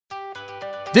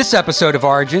This episode of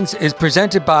Origins is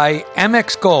presented by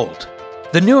Amex Gold.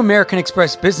 The new American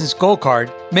Express Business Gold Card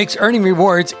makes earning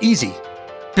rewards easy.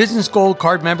 Business Gold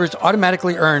Card members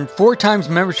automatically earn 4 times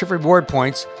membership reward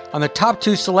points on the top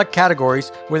 2 select categories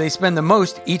where they spend the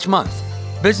most each month.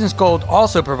 Business Gold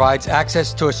also provides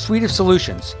access to a suite of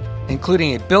solutions,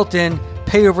 including a built-in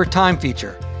pay-over-time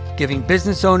feature, giving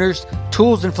business owners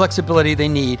tools and flexibility they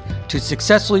need to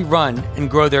successfully run and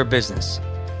grow their business.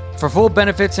 For full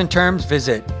benefits and terms,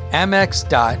 visit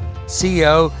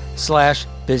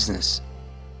amex.co/business.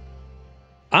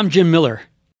 I'm Jim Miller.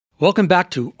 Welcome back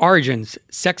to Origins,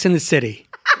 Sex and the City.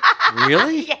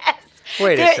 Really? Yes.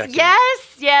 Wait a second.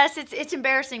 Yes. It's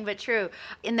embarrassing, but true.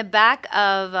 In the back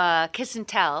of Kiss and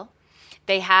Tell,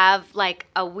 they have like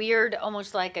a weird,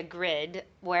 almost like a grid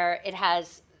where it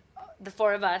has the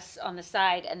 4 of us on the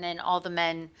side and then all the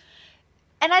men.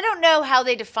 And I don't know how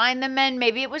they define the men.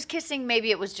 Maybe it was kissing. Maybe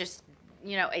it was just,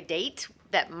 a date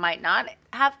that might not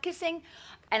have kissing.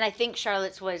 And I think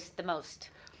Charlotte's was the most.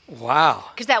 Wow.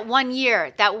 Because that one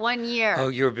year. Oh,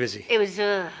 you were busy. It was,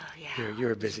 You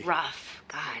were busy. It was rough.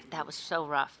 God, that was so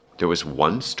rough. There was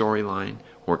one storyline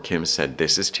where Kim said,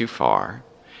 "This is too far."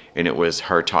 And it was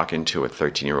her talking to a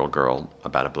 13-year-old girl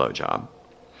about a blowjob.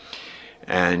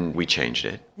 And we changed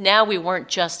it. Now we weren't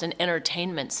just an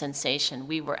entertainment sensation.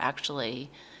 We were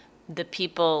actually the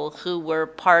people who were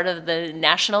part of the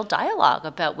national dialogue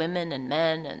about women and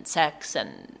men and sex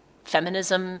and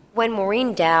feminism. When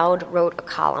Maureen Dowd wrote a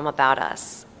column about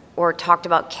us or talked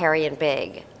about Carrie and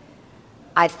Big,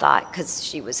 I thought, because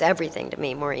she was everything to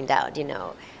me, Maureen Dowd,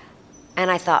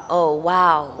 and I thought, oh,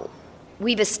 wow,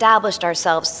 we've established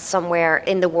ourselves somewhere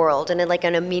in the world and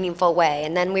in a meaningful way.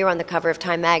 And then we were on the cover of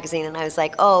Time magazine, and I was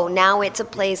like, oh, now it's a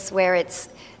place where it's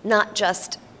not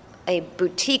just a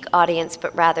boutique audience,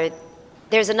 but rather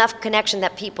there's enough connection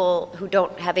that people who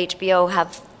don't have HBO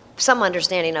have some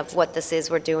understanding of what this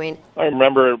is we're doing. I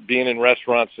remember being in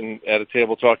restaurants and at a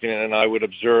table talking, and I would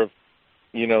observe,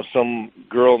 some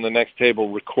girl in the next table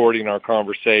recording our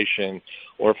conversation,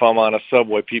 or if I'm on a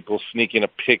subway, people sneaking a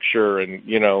picture and,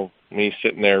 me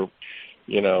sitting there,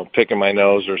 picking my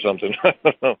nose or something. I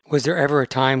don't know. Was there ever a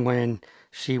time when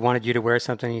she wanted you to wear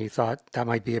something and you thought that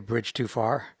might be a bridge too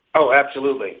far? Oh,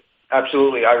 absolutely.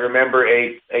 Absolutely. I remember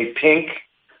a pink,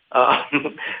 of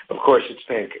course it's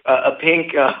pink, a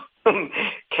pink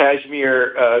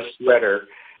cashmere sweater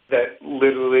that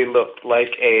literally looked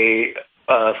like a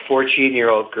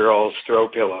 14-year-old girl's throw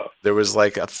pillow. There was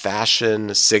like a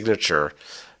fashion signature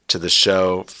to the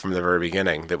show from the very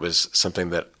beginning that was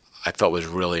something that I felt was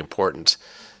really important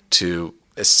to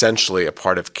essentially a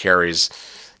part of Carrie's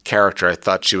character. I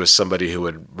thought she was somebody who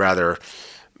would rather,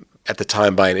 at the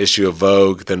time, buy an issue of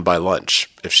Vogue than buy lunch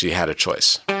if she had a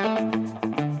choice.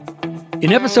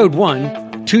 In episode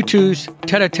 1, Tutus,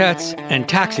 Tete-a-tetes, and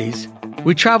Taxis,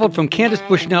 we traveled from Candace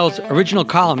Bushnell's original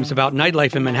columns about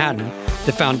nightlife in Manhattan,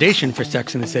 the foundation for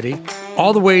Sex and the City,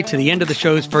 all the way to the end of the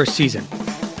show's first season.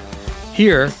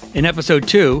 Here, in episode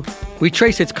 2, we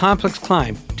trace its complex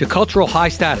climb to cultural high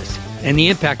status and the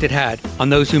impact it had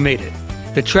on those who made it,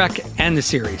 the trek and the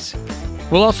series.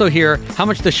 We'll also hear how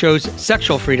much the show's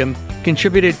sexual freedom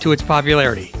contributed to its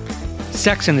popularity.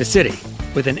 Sex and the City,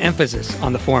 with an emphasis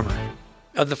on the former.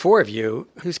 Of the 4 of you,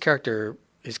 whose character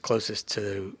is closest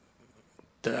to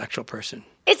the actual person?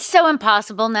 It's so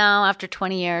impossible now after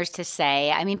 20 years to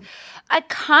say. I mean, I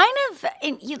kind of,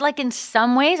 in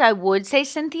some ways, I would say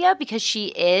Cynthia because she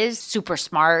is super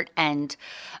smart and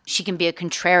she can be a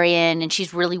contrarian and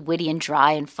she's really witty and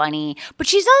dry and funny. But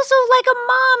she's also like a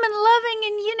mom and loving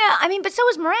and, but so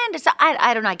is Miranda. So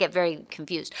I don't know, I get very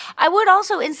confused. I would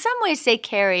also in some ways say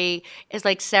Carrie is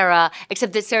like Sarah,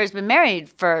 except that Sarah's been married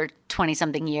for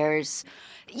 20-something years.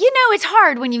 It's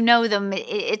hard when you know them.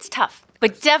 It's tough.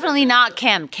 But definitely not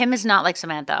Kim. Kim is not like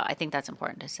Samantha. I think that's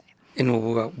important to say. In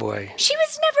what way? She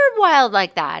was never wild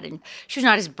like that, and she was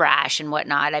not as brash and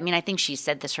whatnot. I mean, I think she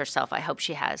said this herself. I hope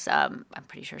she has. I'm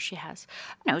pretty sure she has.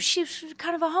 She's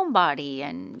kind of a homebody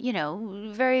and,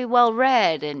 very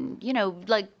well-read and,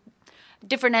 like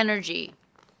different energy.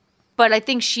 But I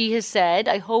think she has said,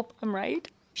 I hope I'm right,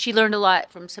 she learned a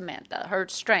lot from Samantha, her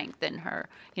strength and her,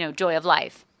 joy of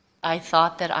life. I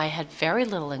thought that I had very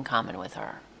little in common with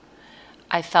her.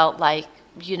 I felt like,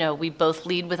 we both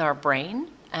lead with our brain.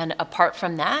 And apart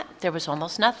from that, there was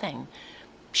almost nothing.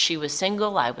 She was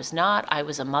single, I was not. I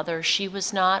was a mother, she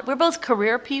was not. We're both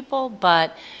career people,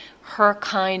 but her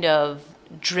kind of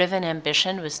driven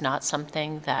ambition was not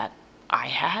something that I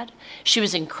had. She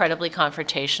was incredibly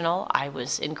confrontational. I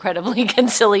was incredibly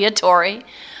conciliatory.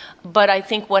 But I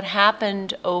think what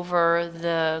happened over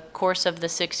the course of the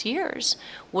 6 years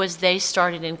was they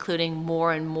started including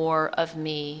more and more of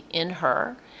me in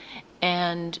her.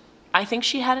 And I think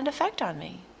she had an effect on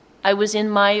me. I was in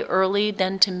my early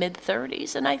then to mid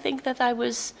 30s, and I think that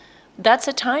that's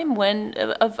a time when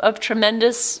of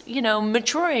tremendous,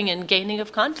 maturing and gaining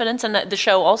of confidence, and the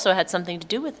show also had something to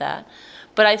do with that.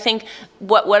 But I think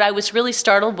what I was really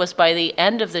startled was by the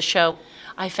end of the show,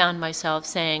 I found myself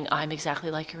saying, I'm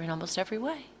exactly like her in almost every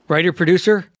way.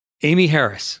 Writer-producer Amy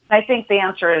Harris. I think the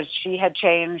answer is she had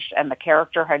changed and the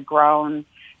character had grown,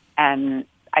 and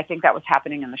I think that was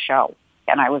happening in the show.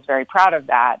 And I was very proud of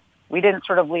that. We didn't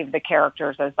sort of leave the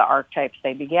characters as the archetypes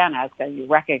they began as, so you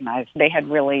recognize they had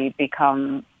really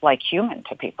become like human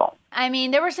to people. I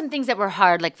mean, there were some things that were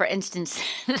hard, like for instance,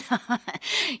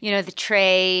 the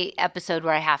Trey episode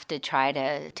where I have to try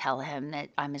to tell him that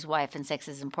I'm his wife and sex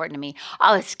is important to me.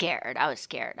 I was scared.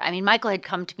 I mean, Michael had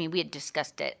come to me. We had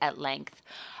discussed it at length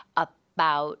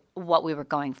about what we were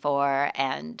going for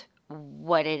and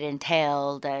what it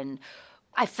entailed, and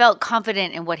I felt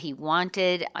confident in what he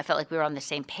wanted. I felt like we were on the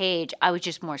same page. I was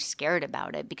just more scared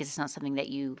about it because it's not something that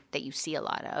you see a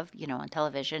lot of, on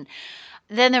television.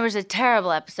 Then there was a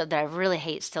terrible episode that I really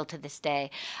hate still to this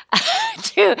day,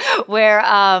 too, where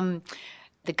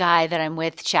the guy that I'm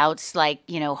with shouts like,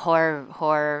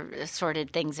 horror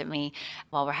assorted things at me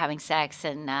while we're having sex,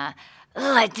 and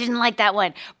I didn't like that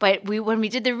one. But when we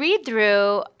did the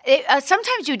read-through,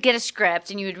 sometimes you would get a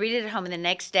script and you would read it at home, and the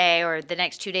next day or the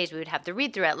next 2 days we would have the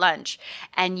read-through at lunch,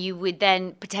 and you would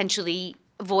then potentially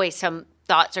voice some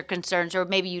thoughts or concerns, or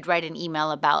maybe you'd write an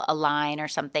email about a line or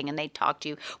something and they'd talk to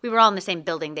you. We were all in the same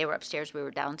building. They were upstairs. We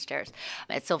were downstairs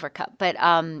at Silver Cup. But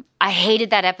I hated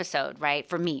that episode, right,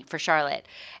 for Charlotte.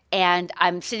 And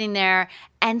I'm sitting there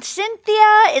and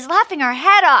Cynthia is laughing her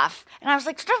head off. And I was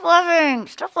like, stop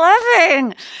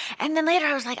laughing. And then later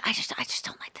I was like, I just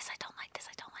don't like this. I don't like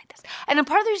this. And a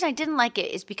part of the reason I didn't like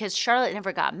it is because Charlotte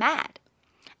never got mad.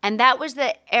 And that was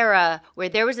the era where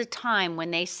there was a time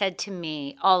when they said to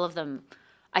me, all of them,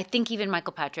 I think even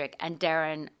Michael Patrick and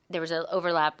Darren, there was an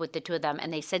overlap with the two of them,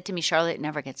 and they said to me, Charlotte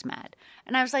never gets mad.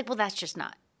 And I was like, well, that's just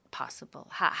not possible.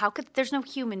 How could, there's no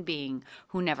human being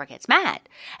who never gets mad.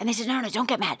 And they said, no, don't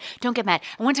get mad.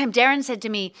 And one time Darren said to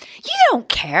me, you don't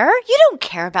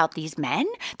care about these men.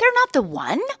 They're not the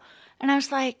one. And I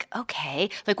was like, okay.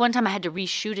 Like one time I had to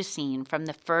reshoot a scene from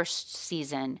the first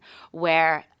season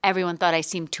where everyone thought I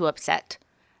seemed too upset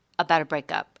about a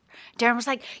breakup. Darren was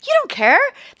like, you don't care.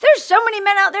 There's so many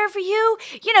men out there for you.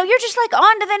 You're just like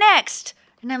on to the next.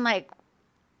 And I'm like,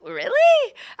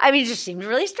 really? I mean, it just seemed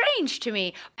really strange to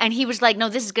me. And he was like, no,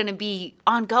 this is going to be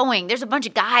ongoing. There's a bunch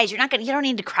of guys. You don't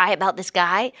need to cry about this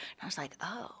guy. And I was like,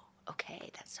 oh, okay.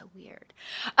 That's so weird.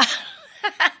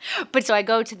 But so I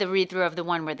go to the read-through of the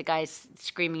one where the guy's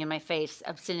screaming in my face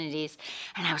obscenities.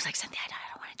 And I was like, Cynthia, I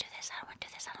don't want to do this. I don't like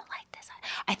this.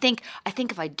 I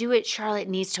think if I do it, Charlotte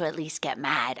needs to at least get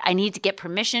mad. I need to get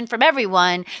permission from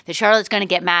everyone that Charlotte's going to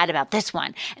get mad about this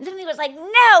one. And then he was like,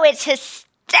 no, it's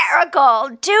hysterical.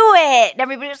 Do it. And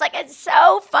everybody was like, it's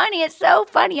so funny.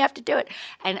 You have to do it.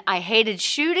 And I hated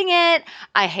shooting it.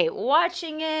 I hate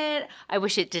watching it. I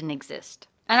wish it didn't exist.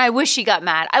 And I wish she got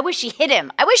mad. I wish she hit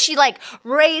him. I wish she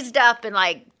raised up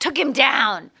and took him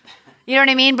down. You know what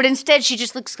I mean? But instead she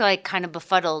just looks kind of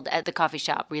befuddled at the coffee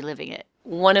shop reliving it.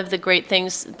 One of the great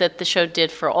things that the show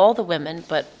did for all the women,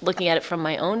 but looking at it from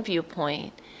my own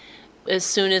viewpoint, as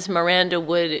soon as Miranda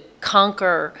would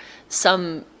conquer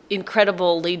some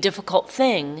incredibly difficult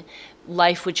thing,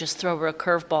 life would just throw her a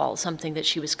curveball, something that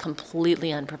she was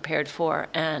completely unprepared for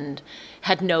and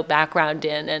had no background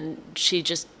in. And she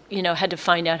just, had to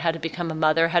find out how to become a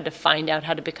mother, had to find out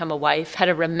how to become a wife, had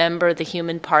to remember the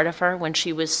human part of her when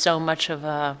she was so much of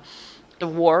a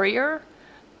warrior.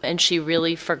 And she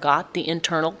really forgot the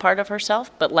internal part of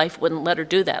herself, but life wouldn't let her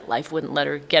do that. Life wouldn't let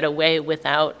her get away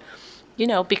without,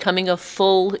 becoming a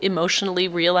full, emotionally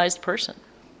realized person.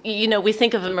 We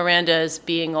think of Miranda as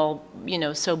being all,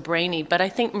 so brainy, but I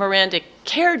think Miranda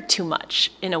cared too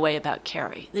much in a way about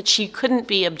Carrie, that she couldn't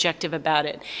be objective about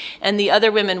it. And the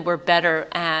other women were better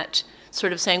at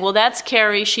sort of saying, well, that's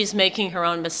Carrie, she's making her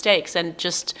own mistakes. And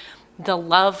just the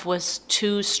love was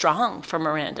too strong for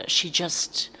Miranda. She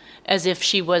just, as if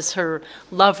she was her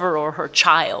lover or her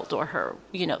child or her,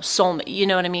 soulmate. You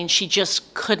know what I mean? She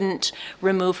just couldn't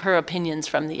remove her opinions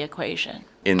from the equation.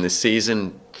 In the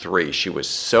season 3, she was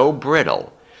so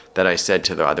brittle that I said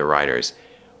to the other writers,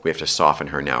 we have to soften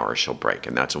her now or she'll break.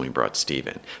 And that's when we brought Steve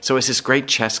in. So it's this great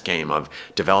chess game of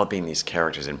developing these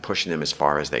characters and pushing them as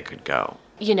far as they could go.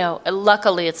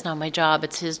 Luckily it's not my job,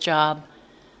 it's his job.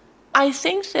 I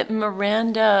think that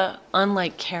Miranda,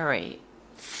 unlike Carrie,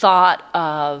 thought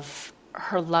of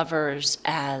her lovers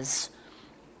as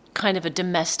kind of a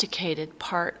domesticated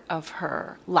part of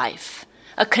her life,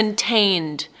 a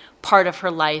contained part of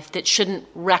her life that shouldn't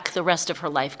wreck the rest of her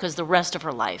life, because the rest of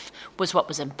her life was what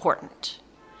was important.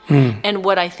 And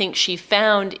what I think she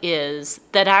found is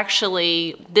that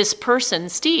actually this person,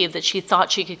 Steve, that she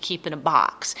thought she could keep in a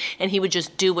box and he would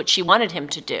just do what she wanted him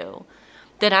to do,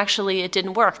 that actually it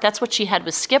didn't work. That's what she had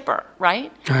with Skipper,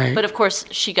 right? Right. But of course,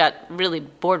 she got really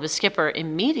bored with Skipper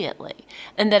immediately.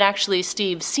 And that actually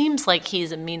Steve seems like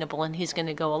he's amenable and he's going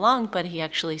to go along, but he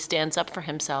actually stands up for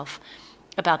himself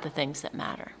about the things that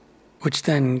matter. Which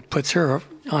then puts her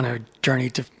on a journey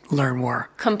to learn more.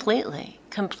 Completely.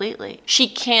 She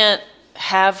can't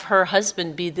have her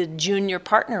husband be the junior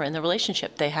partner in the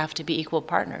relationship. They have to be equal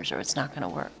partners or it's not going to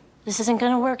work. This isn't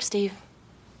going to work, Steve.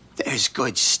 There's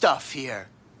good stuff here.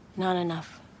 Not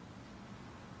enough.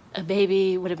 A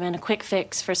baby would have been a quick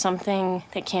fix for something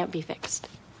that can't be fixed.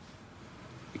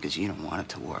 Because you don't want it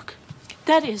to work.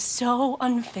 That is so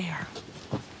unfair.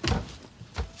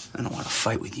 I don't want to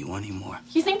fight with you anymore.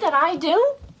 You think that I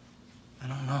do? I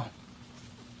don't know.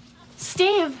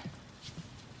 Steve,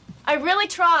 I really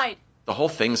tried. The whole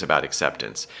thing's about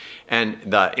acceptance. And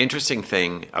the interesting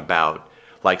thing about,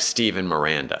 like, Steve and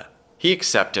Miranda, he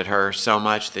accepted her so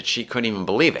much that she couldn't even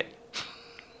believe it.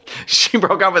 She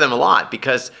broke up with him a lot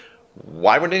because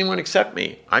why would anyone accept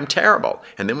me? I'm terrible.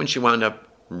 And then when she wound up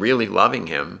really loving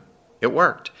him, it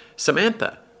worked.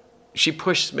 Samantha, she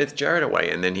pushed Smith Jerrod away,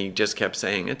 and then he just kept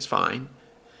saying, it's fine.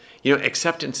 You know,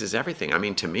 acceptance is everything. I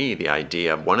mean, to me, the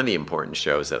idea of one of the important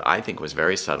shows that I think was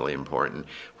very subtly important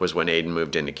was when Aidan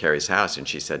moved into Carrie's house and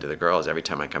she said to the girls, every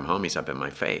time I come home, he's up in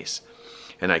my face.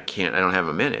 And I don't have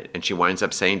a minute. And she winds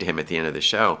up saying to him at the end of the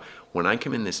show, when I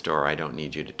come in this door, I don't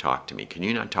need you to talk to me. Can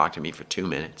you not talk to me for 2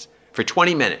 minutes? For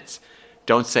 20 minutes.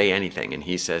 Don't say anything. And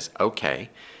he says, okay.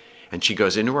 And she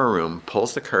goes into her room,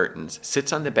 pulls the curtains,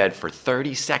 sits on the bed for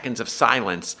 30 seconds of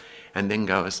silence, and then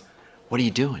goes, what are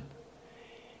you doing?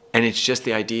 And it's just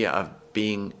the idea of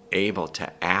being able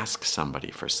to ask somebody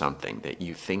for something that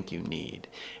you think you need.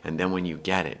 And then when you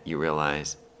get it, you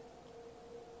realize,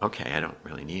 okay, I don't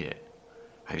really need it.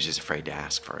 I was just afraid to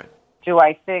ask for it. Do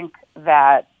I think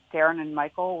that Darren and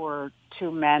Michael were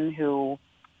two men who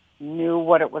knew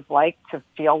what it was like to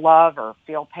feel love or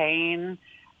feel pain,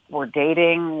 were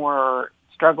dating, were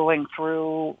struggling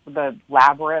through the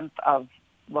labyrinth of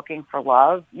looking for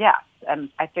love? Yes. And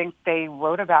I think they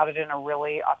wrote about it in a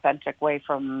really authentic way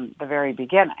from the very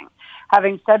beginning.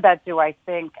 Having said that, do I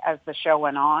think as the show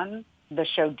went on, the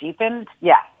show deepened?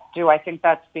 Yes. Do I think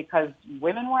that's because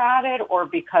women were at it or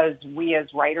because we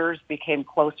as writers became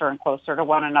closer and closer to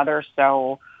one another,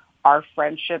 so our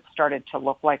friendships started to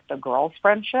look like the girls'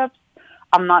 friendships?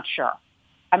 I'm not sure.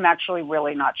 I'm actually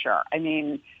really not sure. I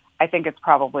mean, I think it's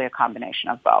probably a combination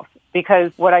of both.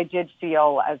 Because what I did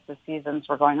feel as the seasons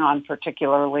were going on,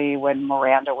 particularly when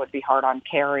Miranda would be hard on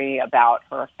Carrie about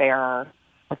her affair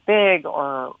with Big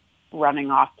or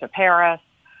running off to Paris,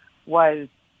 was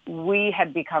we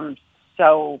had become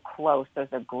so close as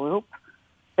a group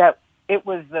that it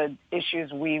was the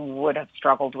issues we would have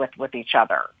struggled with each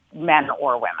other, men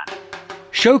or women.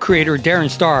 Show creator Darren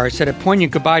Star said a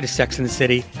poignant goodbye to Sex and the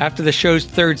City after the show's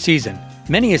third season.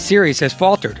 Many a series has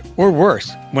faltered, or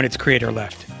worse, when its creator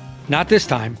left. Not this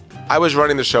time. I was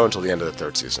running the show until the end of the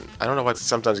third season. I don't know what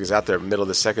sometimes gets out there middle of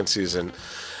the second season.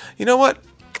 You know what?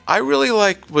 I really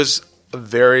was a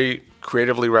very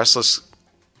creatively restless,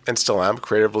 and still am,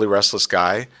 creatively restless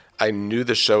guy. I knew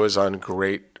the show was on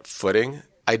great footing.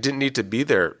 I didn't need to be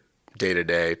there day to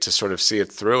day to sort of see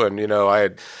it through. And,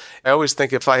 I always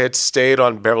think if I had stayed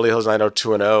on Beverly Hills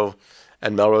 90210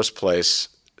 and Melrose Place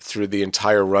through the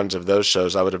entire runs of those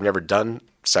shows, I would have never done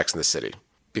Sex and the City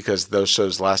because those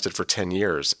shows lasted for 10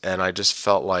 years. And I just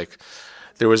felt like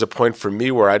there was a point for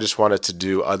me where I just wanted to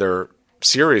do other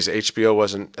series. HBO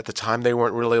wasn't, at the time, they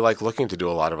weren't really looking to do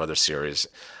a lot of other series.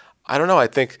 I don't know. I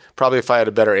think probably if I had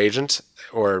a better agent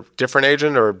or different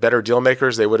agent or better deal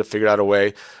makers, they would have figured out a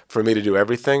way for me to do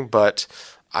everything. But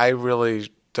I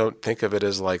really don't think of it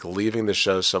as leaving the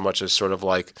show so much as sort of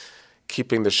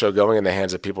keeping the show going in the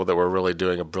hands of people that were really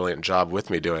doing a brilliant job with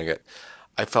me doing it.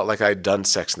 I felt like I'd done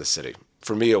Sex and the City.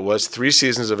 For me, it was 3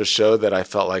 seasons of a show that I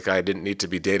felt like I didn't need to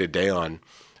be day to day on.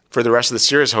 For the rest of the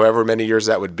series, however many years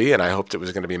that would be, and I hoped it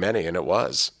was going to be many, and it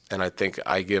was. And I think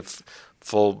I give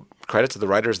full credit to the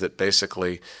writers that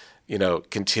basically,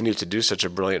 continue to do such a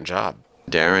brilliant job.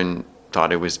 Darren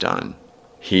thought it was done.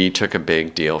 He took a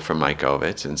big deal from Mike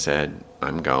Ovitz and said,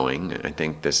 I'm going. I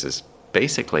think this is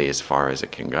basically as far as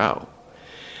it can go.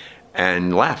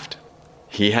 And left.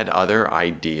 He had other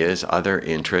ideas, other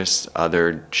interests,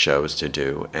 other shows to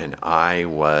do, and I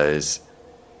was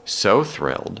so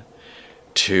thrilled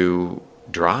to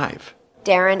drive.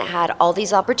 Darren had all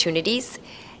these opportunities,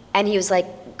 and he was like,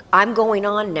 I'm going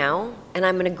on now, and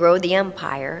I'm going to grow the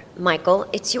empire. Michael,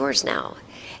 it's yours now.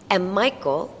 And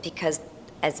Michael, because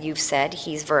as you've said,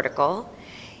 he's vertical,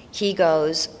 he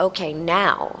goes, okay,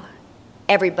 now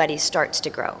everybody starts to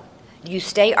grow. You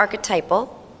stay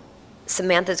archetypal.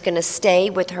 Samantha's going to stay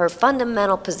with her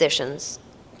fundamental positions.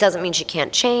 Doesn't mean she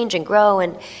can't change and grow,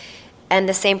 and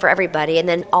the same for everybody. And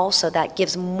then also that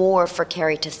gives more for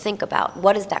Carrie to think about.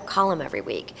 What is that column every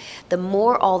week? The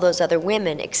more all those other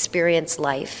women experience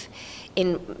life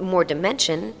in more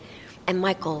dimension, and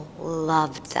Michael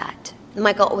loved that.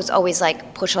 Michael was always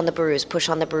like, push on the bruise, push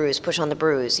on the bruise, push on the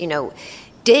bruise,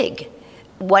 dig.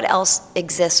 What else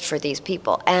exists for these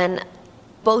people? And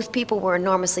both people were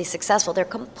enormously successful. They're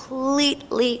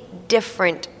completely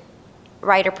different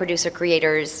writer, producer,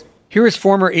 creators. Here is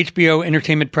former HBO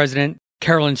Entertainment President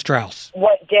Carolyn Strauss.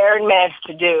 What Darren managed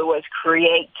to do was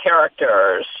create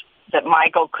characters that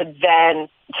Michael could then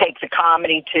take the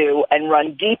comedy to and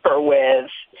run deeper with.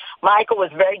 Michael was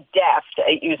very deft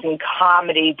at using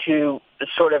comedy to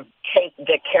sort of take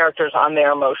the characters on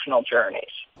their emotional journeys.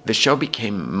 The show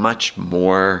became much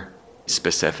more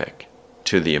specific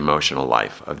to the emotional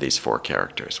life of these 4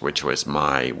 characters, which was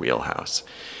my wheelhouse.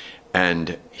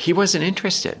 And he wasn't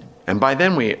interested. And by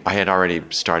then I had already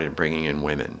started bringing in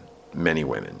women, many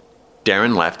women.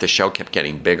 Darren left, the show kept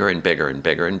getting bigger and bigger and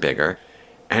bigger and bigger.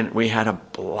 And we had a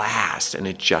blast, and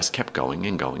it just kept going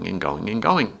and going and going and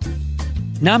going.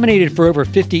 Nominated for over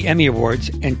 50 Emmy Awards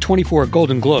and 24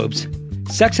 Golden Globes,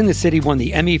 Sex and the City won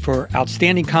the Emmy for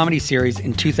Outstanding Comedy Series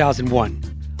in 2001.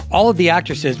 All of the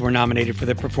actresses were nominated for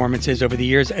their performances over the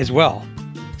years as well.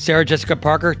 Sarah Jessica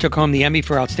Parker took home the Emmy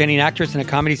for Outstanding Actress in a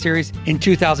Comedy Series in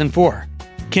 2004.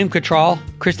 Kim Cattrall,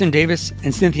 Kristen Davis,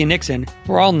 and Cynthia Nixon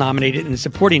were all nominated in the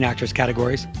Supporting Actress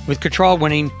categories, with Cattrall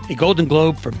winning a Golden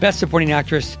Globe for Best Supporting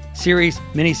Actress, Series,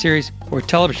 Miniseries, or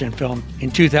Television Film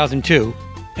in 2002,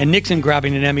 and Nixon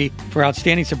grabbing an Emmy for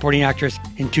Outstanding Supporting Actress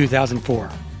in 2004.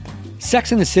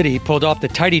 Sex and the City pulled off the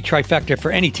tidy trifecta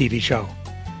for any TV show: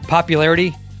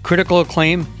 popularity, critical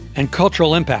acclaim, and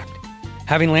cultural impact,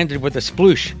 having landed with a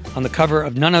sploosh on the cover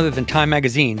of none other than Time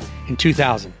magazine in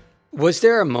 2000. Was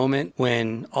there a moment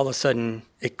when all of a sudden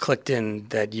it clicked in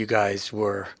that you guys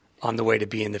were on the way to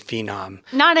being the Phenom?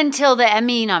 Not until the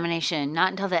Emmy nomination,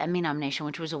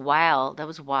 which was a while. That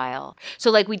was a while. So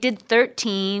we did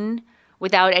 13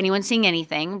 without anyone seeing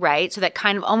anything, right? So that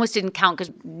kind of almost didn't count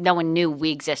because no one knew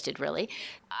we existed, really.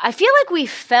 I feel like we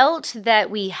felt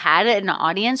that we had an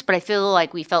audience, but I feel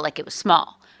like we felt like it was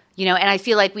small. And I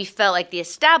feel like we felt like the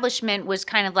establishment was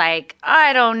kind of like,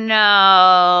 I don't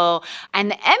know.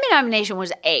 And the Emmy nomination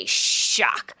was a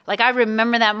shock. I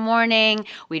remember that morning,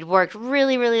 we'd worked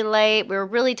really, really late. We were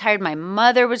really tired. My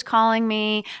mother was calling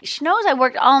me. She knows I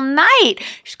worked all night.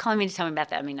 She's calling me to tell me about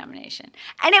the Emmy nomination.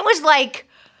 And it was like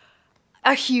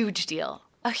a huge deal.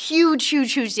 A huge,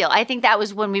 huge, huge deal. I think that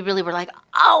was when we really were like,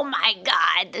 oh my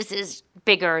God, this is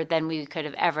bigger than we could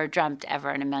have ever dreamt ever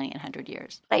in 1,100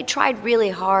 years. I tried really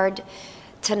hard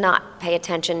to not pay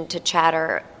attention to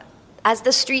chatter. As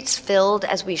the streets filled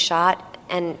as we shot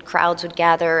and crowds would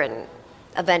gather, and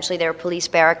eventually there were police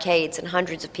barricades and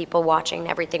hundreds of people watching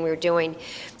everything we were doing,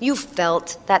 you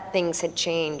felt that things had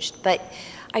changed. But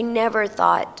I never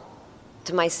thought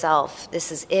to myself,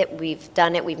 this is it, we've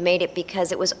done it, we've made it,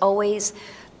 because it was always,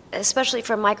 especially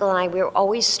for Michael and I, we were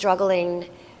always struggling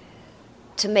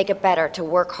to make it better, to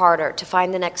work harder, to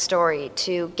find the next story,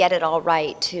 to get it all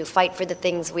right, to fight for the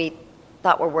things we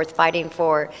thought were worth fighting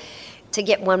for, to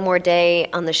get one more day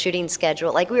on the shooting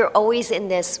schedule. We were always in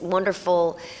this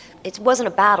wonderful, it wasn't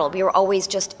a battle, we were always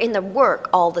just in the work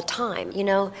all the time,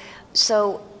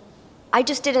 So I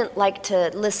just didn't like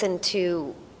to listen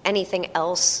to anything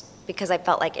else because I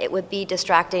felt like it would be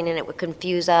distracting and it would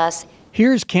confuse us.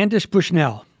 Here's Candace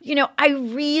Bushnell. I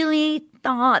really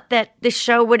thought that the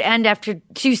show would end after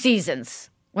 2 seasons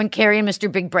when Carrie and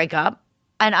Mr. Big break up.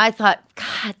 And I thought,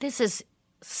 God, this is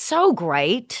so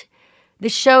great. The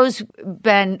show's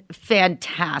been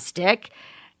fantastic.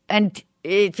 And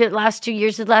if it lasts 2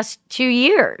 years, it lasts 2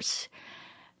 years.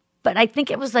 But I think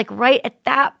it was right at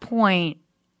that point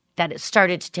that it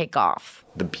started to take off.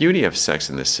 The beauty of Sex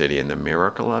and the City and the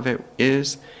miracle of it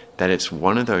is that it's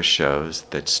one of those shows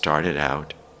that started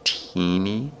out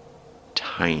teeny,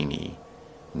 tiny,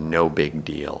 no big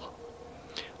deal.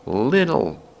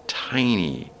 Little,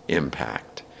 tiny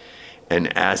impact.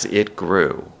 And as it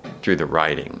grew through the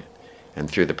writing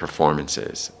and through the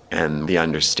performances and the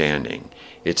understanding,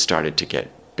 it started to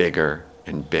get bigger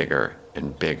and bigger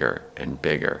and bigger and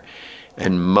bigger.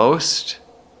 And most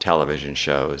television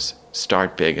shows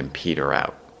start big and peter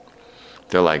out.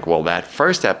 They're like, well, that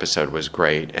first episode was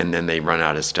great, and then they run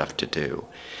out of stuff to do.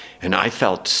 And I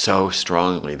felt so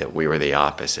strongly that we were the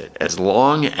opposite. As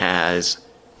long as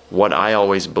what I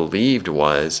always believed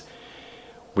was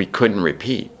we couldn't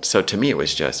repeat. So to me, it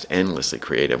was just endlessly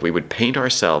creative. We would paint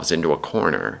ourselves into a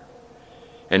corner,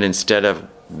 and instead of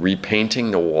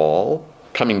repainting the wall,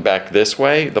 coming back this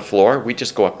way, the floor, we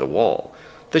just go up the wall.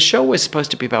 The show was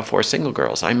supposed to be about 4 single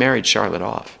girls. I married Charlotte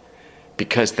off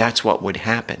because that's what would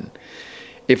happen.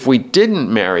 If we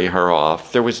didn't marry her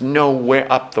off, there was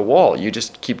nowhere up the wall. You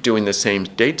just keep doing the same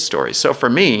date stories. So for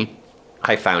me,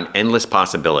 I found endless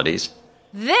possibilities.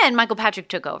 Then Michael Patrick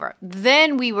took over.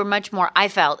 Then we were much more, I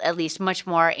felt at least, much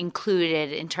more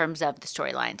included in terms of the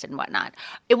storylines and whatnot.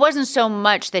 It wasn't so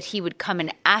much that he would come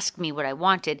and ask me what I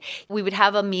wanted. We would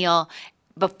have a meal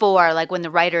before, like when the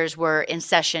writers were in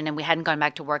session and we hadn't gone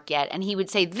back to work yet, and he would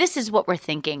say, this is what we're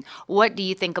thinking. What do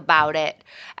you think about it?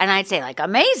 And I'd say, like,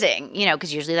 amazing, you know,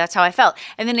 because usually that's how I felt.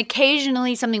 And then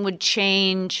occasionally something would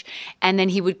change, and then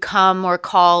he would come or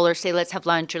call or say, let's have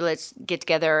lunch or let's get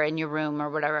together in your room or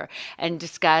whatever and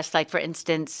discuss. Like, for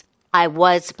instance, I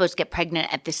was supposed to get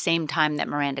pregnant at the same time that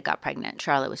Miranda got pregnant.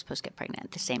 Charlotte was supposed to get pregnant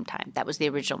at the same time. That was the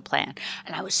original plan.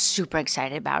 And I was super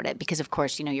excited about it because, of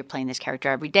course, you know, you're playing this character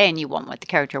every day and you want what the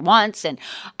character wants. And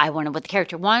I wanted what the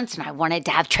character wants, and I wanted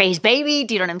to have Trey's baby.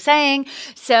 Do you know what I'm saying?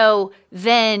 So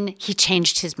then he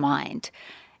changed his mind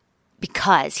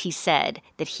because he said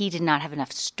that he did not have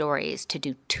enough stories to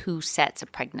do 2 sets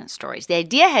of pregnant stories. The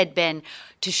idea had been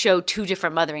to show 2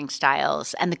 different mothering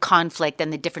styles and the conflict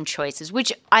and the different choices,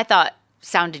 which I thought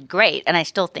sounded great, and I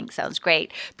still think sounds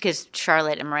great because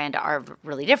Charlotte and Miranda are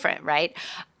really different, right?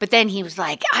 But then he was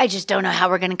like, I just don't know how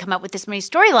we're going to come up with this many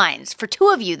storylines for 2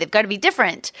 of you. They've got to be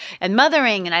different. And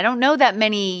mothering, and I don't know that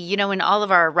many, you know, and all of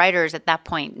our writers at that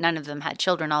point, none of them had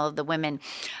children. All of the women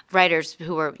writers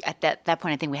who were at that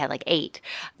point, I think we had like 8.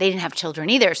 They didn't have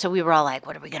children either. So we were all like,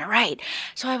 what are we going to write?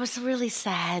 So I was really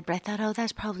sad, but I thought, oh,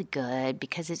 that's probably good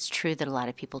because it's true that a lot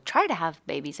of people try to have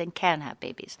babies and can have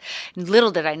babies. And little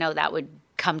did I know that would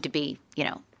come to be, you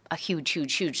know, a huge,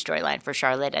 huge, huge storyline for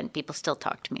Charlotte, and people still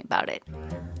talk to me about it.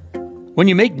 When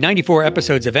you make 94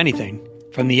 episodes of anything,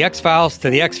 from The X-Files to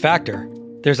The X Factor,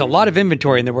 there's a lot of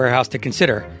inventory in the warehouse to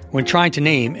consider when trying to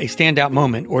name a standout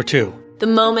moment or 2. The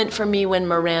moment for me when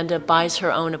Miranda buys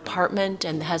her own apartment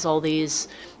and has all these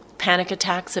panic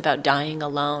attacks about dying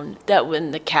alone, that when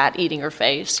the cat eating her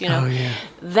face, you know. Oh, yeah.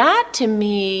 That to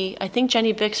me, I think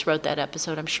Jenny Bix wrote that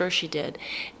episode, I'm sure she did.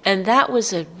 And that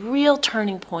was a real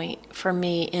turning point for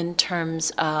me in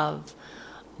terms of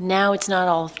now it's not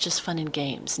all just fun and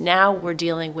games. Now we're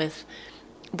dealing with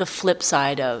the flip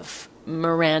side of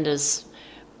Miranda's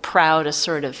proud,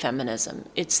 assertive feminism.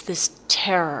 It's this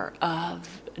terror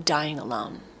of dying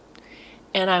alone.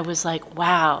 And I was like,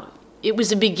 wow. It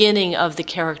was the beginning of the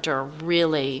character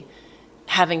really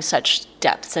having such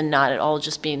depth and not at all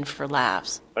just being for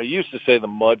laughs. I used to say the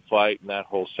mud fight and that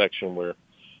whole section where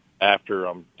after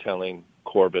I'm telling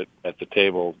Corbett at the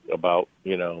table about,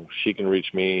 you know, she can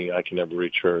reach me, I can never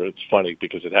reach her. It's funny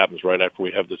because it happens right after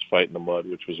we have this fight in the mud,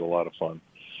 which was a lot of fun.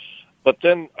 But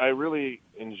then I really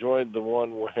enjoyed the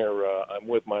one where I'm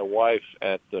with my wife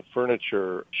at the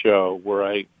furniture show where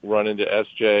I run into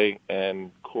SJ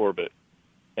and Corbett.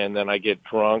 And then I get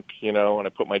drunk, you know, and I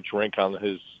put my drink on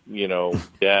his, you know,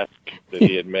 desk that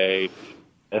he had made.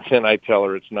 And then I tell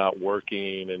her it's not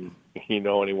working and, you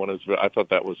know, I thought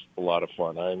that was a lot of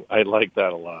fun. I liked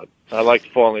that a lot. I liked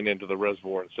falling into the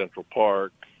reservoir in Central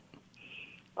Park.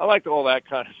 I liked all that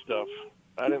kind of stuff.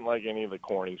 I didn't like any of the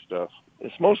corny stuff.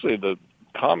 It's mostly the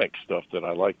comic stuff that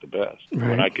I liked the best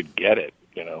when I could get it,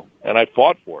 you know. And I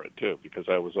fought for it, too, because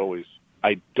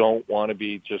I don't want to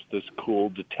be just this cool,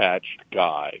 detached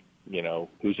guy, you know,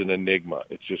 who's an enigma.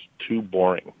 It's just too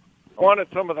boring. I wanted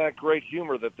some of that great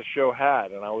humor that the show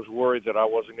had, and I was worried that I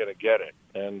wasn't going to get it.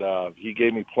 And he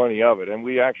gave me plenty of it. And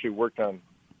we actually worked on,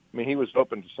 I mean, he was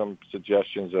open to some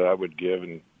suggestions that I would give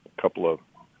and a couple of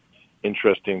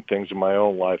interesting things in my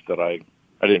own life that I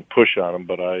didn't push on him,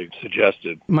 but I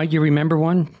suggested. Might you remember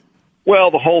one?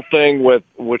 Well, the whole thing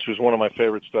which was one of my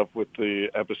favorite stuff with the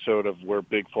episode of where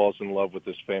Big falls in love with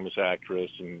this famous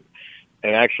actress. And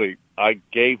actually, I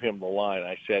gave him the line.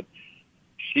 I said,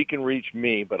 she can reach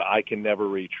me, but I can never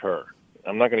reach her.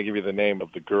 I'm not going to give you the name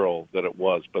of the girl that it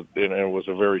was, but it was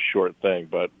a very short thing.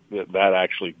 But that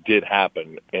actually did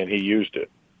happen, and he used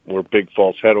it. where Big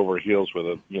falls head over heels with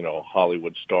a,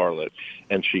 Hollywood starlet,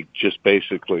 and she just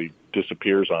basically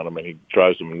disappears on him, and he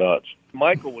drives him nuts.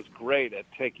 Michael was great at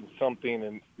taking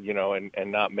something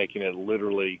and not making it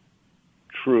literally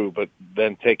true, but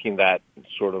then taking that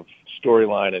sort of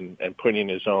storyline and putting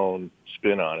his own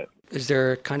spin on it. Is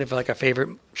there kind of like a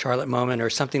favorite Charlotte moment or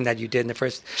something that you did in the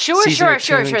first Sure. season or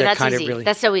Sure. two that That's kind easy. of really...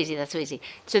 That's so easy.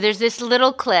 So there's this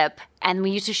little clip, and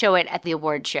we used to show it at the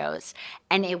award shows,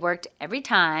 and it worked every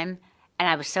time, and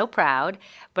I was so proud.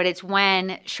 But it's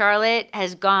when Charlotte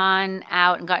has gone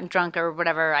out and gotten drunk or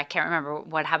whatever. I can't remember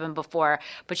what happened before,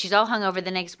 but she's all hungover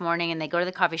the next morning, and they go to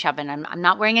the coffee shop, and I'm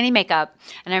not wearing any makeup.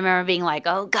 And I remember being like,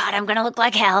 oh, God, I'm going to look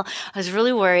like hell. I was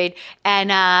really worried. And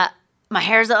my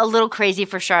hair's a little crazy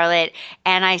for Charlotte.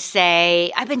 And I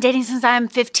say, I've been dating since I'm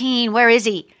 15. Where is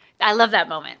he? I love that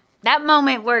moment. That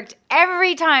moment worked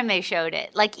every time they showed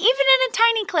it, like even in a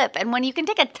tiny clip. And when you can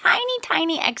take a tiny,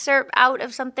 tiny excerpt out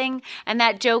of something and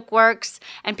that joke works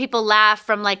and people laugh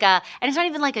from and it's not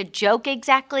even like a joke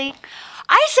exactly.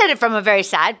 I said it from a very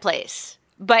sad place,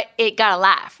 but it got a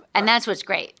laugh. And that's what's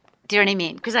great. Do you know what I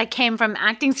mean? Because I came from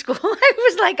acting school. I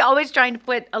was always trying to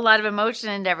put a lot of emotion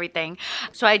into everything.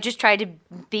 So I just tried to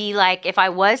be like, if I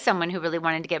was someone who really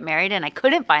wanted to get married and I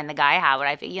couldn't find the guy, how would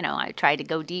I tried to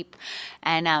go deep.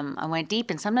 And I went deep,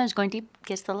 and sometimes going deep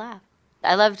gets the laugh.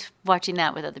 I loved watching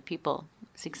that with other people.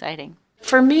 It's exciting.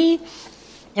 For me,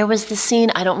 there was the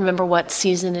scene, I don't remember what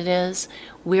season it is,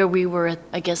 where we were at,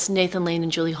 I guess, Nathan Lane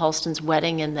and Julie Halston's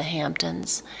wedding in the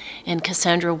Hamptons. And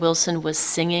Cassandra Wilson was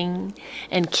singing,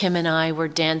 and Kim and I were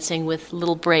dancing with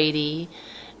little Brady.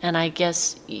 And I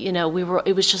guess,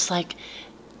 it was just like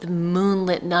the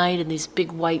moonlit night and these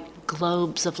big white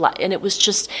globes of light. And it was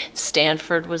just,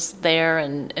 Stanford was there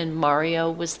and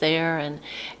Mario was there. And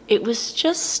it was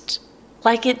just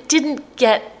like it didn't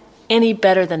get any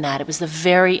better than that. It was the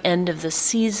very end of the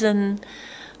season,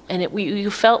 and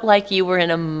you felt like you were in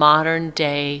a modern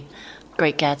day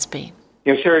Great Gatsby.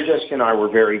 Sarah Jessica and I were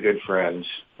very good friends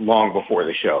long before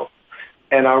the show.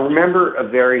 And I remember a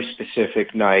very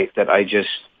specific night that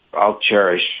I'll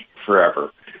cherish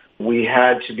forever. We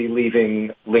had to be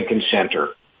leaving Lincoln Center.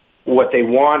 What they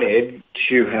wanted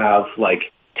to have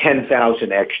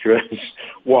 10,000 extras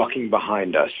walking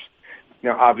behind us.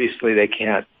 Now, obviously they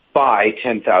can't buy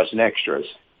 10,000 extras.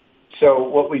 So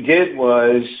what we did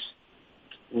was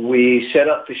we set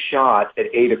up the shot at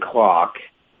 8 o'clock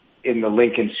in the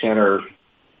Lincoln Center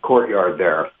courtyard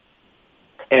there.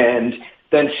 And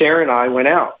then Sarah and I went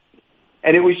out.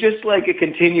 And it was just like a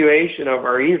continuation of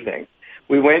our evening.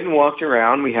 We went and walked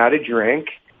around, we had a drink,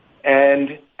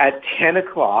 and at 10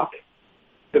 o'clock,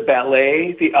 the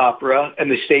ballet, the opera, and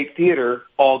the State Theater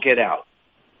all get out.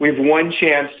 We have one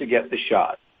chance to get the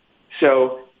shot.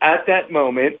 So at that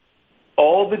moment,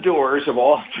 all the doors of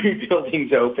all three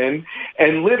buildings open,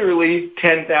 and literally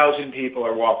 10,000 people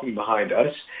are walking behind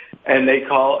us, and they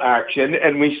call action,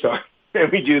 and we start,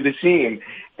 and we do the scene.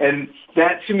 And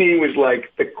that, to me, was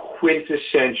like the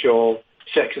quintessential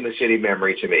Sex and the City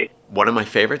memory to me. One of my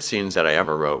favorite scenes that I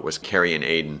ever wrote was Carrie and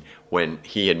Aidan when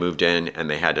he had moved in and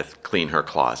they had to clean her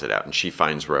closet out, and she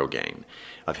finds Rogaine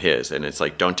of his, and it's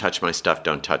like, don't touch my stuff,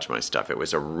 don't touch my stuff. It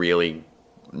was a really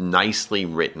nicely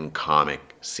written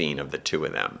comic scene of the two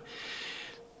of them.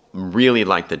 Really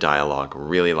liked the dialogue,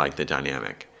 really liked the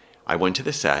dynamic. I went to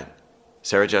the set.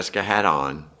 Sarah Jessica had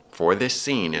on, for this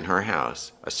scene in her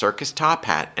house, a circus top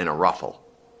hat and a ruffle.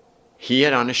 He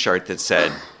had on a shirt that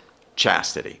said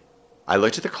Chastity. I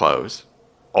looked at the clothes.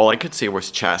 All I could see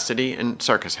was Chastity and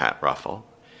circus hat ruffle.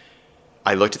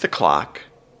 I looked at the clock.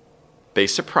 They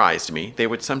surprised me. They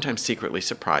would sometimes secretly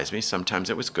surprise me. Sometimes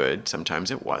it was good. Sometimes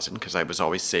it wasn't, because I was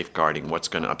always safeguarding what's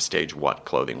going to upstage what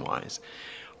clothing-wise.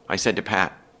 I said to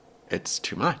Pat, it's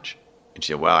too much. And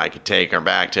she said, well, I could take her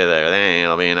back to the thing.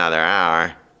 It'll be another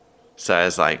hour. So I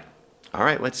was like, all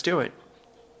right, let's do it.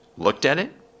 Looked at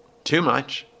it. Too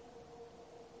much.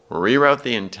 Rewrote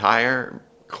the entire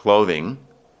clothing.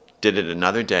 Did it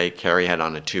another day. Carrie had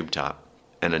on a tube top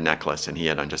and a necklace, and he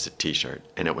had on just a T-shirt.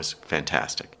 And it was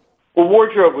fantastic. Well,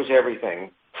 wardrobe was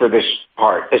everything for this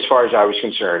part, as far as I was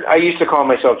concerned. I used to call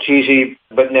myself cheesy,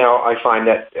 but now I find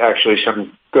that actually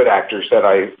some good actors that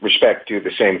I respect do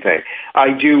the same thing.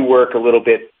 I do work a little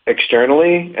bit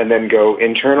externally and then go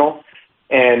internal.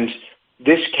 And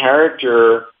this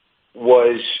character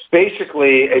was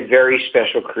basically a very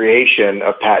special creation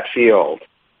of Pat Field.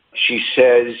 She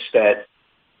says that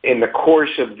in the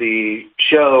course of the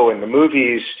show and the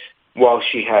movies, while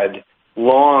she had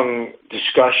long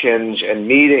discussions and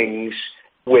meetings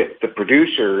with the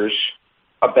producers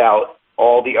about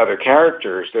all the other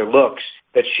characters, their looks,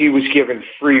 that she was given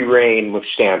free rein with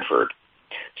Stanford.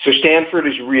 So Stanford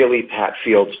is really Pat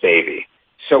Field's baby.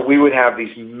 So we would have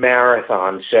these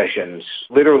marathon sessions.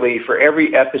 Literally, for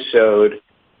every episode,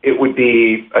 it would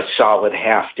be a solid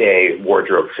half-day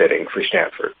wardrobe fitting for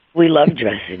Stanford. We loved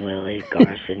dressing Lily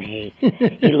Garson. He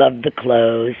loved the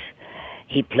clothes.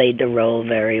 He played the role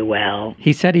very well.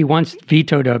 He said he once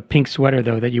vetoed a pink sweater,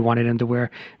 though, that you wanted him to wear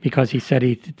because he said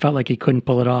he felt like he couldn't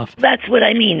pull it off. That's what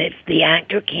I mean. If the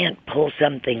actor can't pull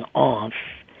something off,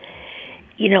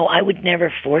 I would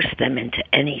never force them into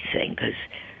anything because,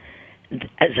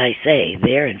 as I say,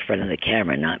 they're in front of the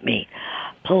camera, not me.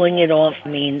 Pulling it off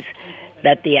means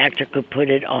that the actor could put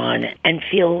it on and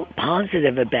feel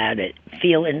positive about it,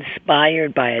 feel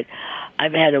inspired by it.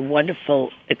 I've had a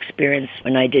wonderful experience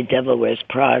when I did Devil Wears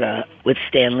Prada with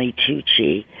Stanley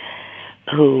Tucci,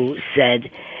 who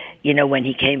said, when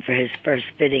he came for his first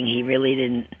fitting, he really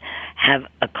didn't have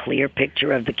a clear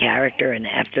picture of the character, and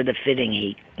after the fitting,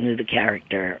 he knew the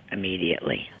character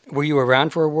immediately. Were you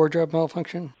around for a wardrobe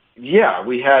malfunction? Yeah,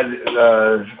 we had,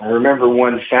 I remember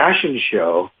one fashion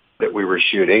show that we were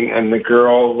shooting, and the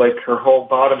girl, her whole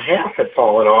bottom half had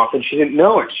fallen off, and she didn't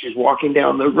know it. She was walking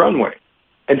down the runway.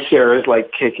 And Sarah's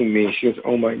kicking me. She goes,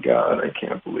 "Oh my God, I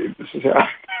can't believe this is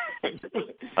happening."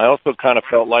 I also kind of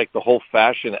felt like the whole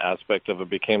fashion aspect of it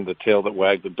became the tail that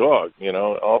wagged the dog.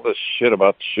 All this shit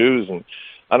about the shoes, and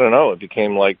I don't know, it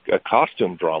became like a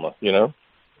costume drama.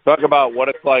 Talk about what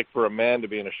it's like for a man to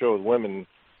be in a show with women,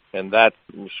 and that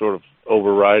sort of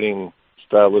overriding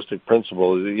stylistic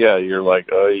principle. Yeah, you're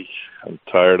like, I'm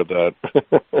tired of that.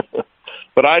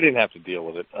 But I didn't have to deal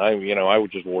with it. I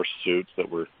would just wore suits that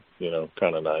were,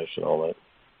 kind of nice and all that.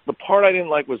 The part I didn't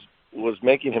like was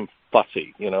making him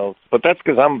fussy, but that's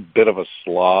because I'm a bit of a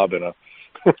slob and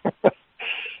I'm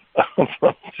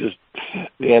just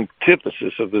the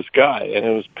antithesis of this guy, and it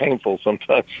was painful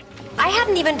sometimes. I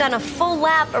hadn't even done a full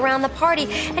lap around the party,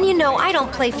 and I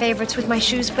don't play favorites with my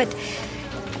shoes, but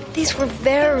these were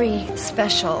very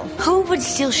special. Who would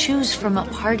steal shoes from a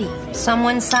party?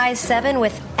 Someone size 7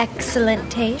 with excellent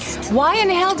taste. Why in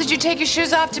hell did you take your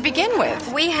shoes off to begin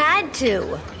with? We had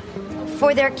to.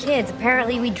 For their kids.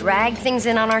 Apparently we drag things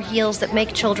in on our heels that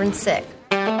make children sick.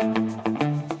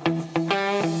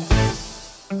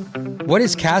 What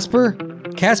is Casper?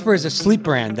 Casper is a sleep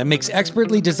brand that makes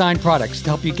expertly designed products to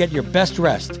help you get your best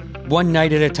rest, one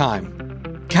night at a time.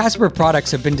 Casper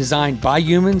products have been designed by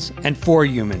humans and for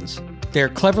humans. They are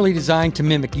cleverly designed to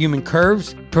mimic human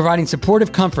curves, providing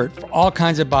supportive comfort for all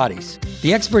kinds of bodies.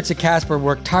 The experts at Casper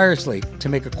work tirelessly to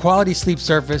make a quality sleep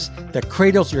surface that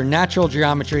cradles your natural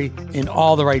geometry in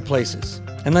all the right places.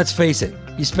 And let's face it,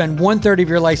 you spend 1/3 of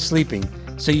your life sleeping,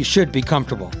 so you should be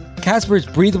comfortable. Casper's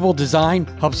breathable design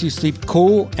helps you sleep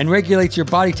cool and regulates your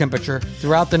body temperature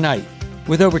throughout the night.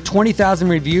 With over 20,000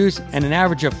 reviews and an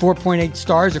average of 4.8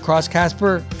 stars across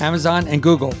Casper, Amazon, and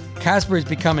Google, Casper is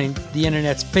becoming the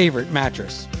internet's favorite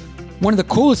mattress. One of the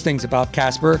coolest things about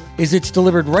Casper is it's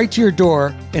delivered right to your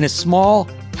door in a small,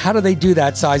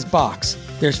 how-do-they-do-that size box.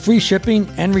 There's free shipping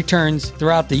and returns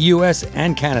throughout the U.S.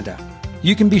 and Canada.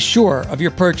 You can be sure of your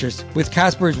purchase with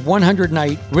Casper's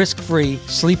 100-night risk-free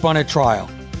Sleep on a trial.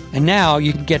 And now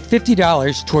you can get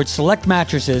 $50 towards select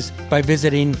mattresses by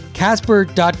visiting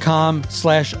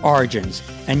casper.com/origins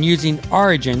and using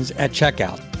Origins at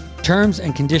checkout. Terms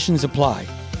and conditions apply.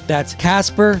 That's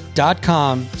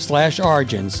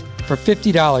casper.com/origins for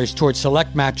 $50 towards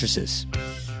select mattresses.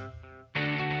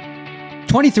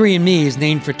 23andMe is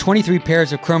named for 23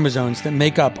 pairs of chromosomes that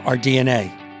make up our DNA.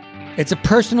 It's a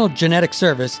personal genetic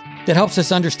service that helps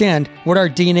us understand what our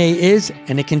DNA is,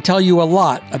 and it can tell you a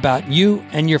lot about you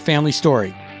and your family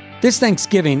story. This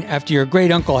Thanksgiving, after your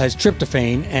great uncle has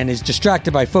tryptophan and is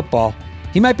distracted by football,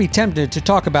 he might be tempted to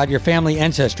talk about your family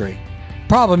ancestry.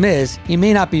 Problem is, he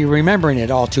may not be remembering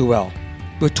it all too well.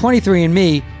 With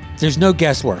 23andMe, there's no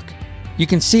guesswork. You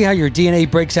can see how your DNA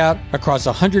breaks out across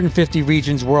 150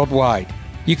 regions worldwide.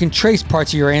 You can trace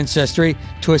parts of your ancestry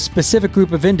to a specific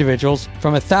group of individuals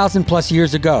from 1,000+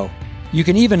 years ago. You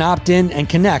can even opt in and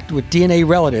connect with DNA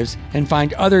relatives and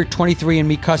find other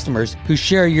 23andMe customers who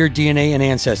share your DNA and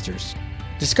ancestors.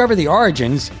 Discover the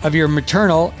origins of your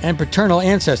maternal and paternal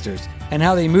ancestors and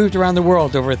how they moved around the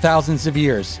world over thousands of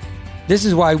years. This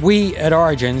is why we at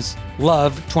Origins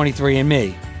love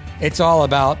 23andMe. It's all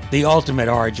about the ultimate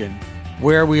origin,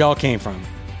 where we all came from.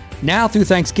 Now through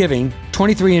Thanksgiving,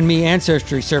 23andMe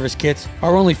Ancestry Service kits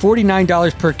are only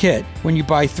 $49 per kit when you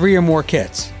buy 3 or more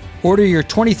kits. Order your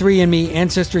 23andMe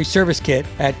Ancestry Service Kit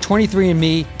at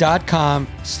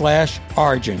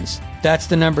 23andme.com/origins. That's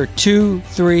the number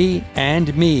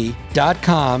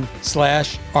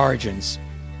 23andme.com/origins.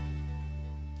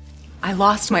 I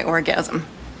lost my orgasm.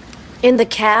 In the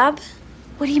cab?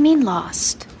 What do you mean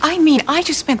lost? I mean, I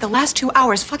just spent the last 2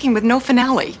 hours fucking with no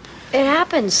finale. It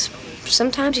happens.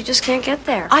 Sometimes you just can't get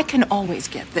there. I can always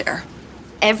get there.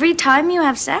 Every time you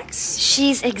have sex?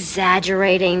 She's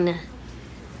exaggerating.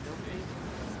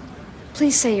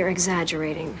 Please say you're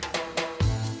exaggerating.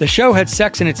 The show had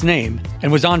sex in its name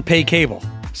and was on pay cable,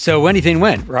 so anything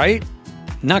went, right?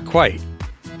 Not quite.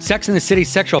 Sex and the City's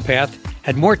sexual path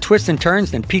had more twists and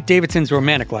turns than Pete Davidson's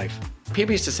romantic life.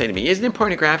 People used to say to me, isn't it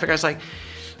pornographic? I was like,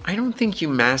 I don't think you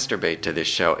masturbate to this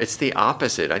show. It's the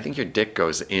opposite. I think your dick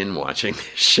goes in watching this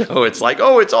show. It's like,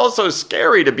 oh, it's also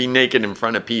scary to be naked in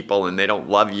front of people and they don't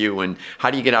love you. And how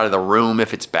do you get out of the room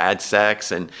if it's bad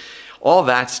sex? And all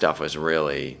that stuff was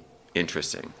really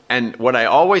interesting. And what I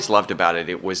always loved about it,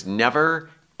 it was never,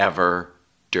 ever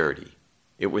dirty.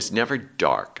 It was never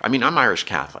dark. I mean, I'm Irish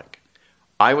Catholic.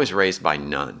 I was raised by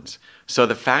nuns. So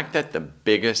the fact that the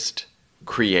biggest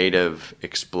creative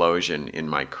explosion in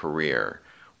my career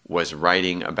was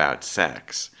writing about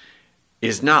sex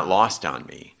is not lost on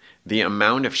me. The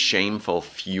amount of shameful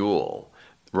fuel,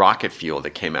 rocket fuel that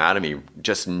came out of me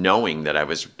just knowing that I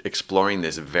was exploring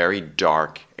this very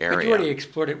dark area. But you already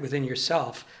explored it within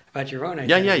yourself about your own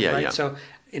identity, right? Yeah. So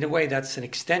in a way, that's an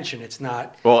extension. It's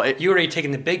not, well, you already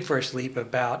taken the big first leap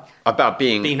about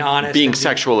being honest, being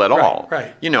sexual at all.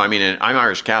 Right. You know, I mean, I'm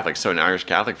Irish Catholic, so in an Irish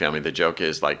Catholic family, the joke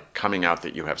is like coming out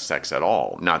that you have sex at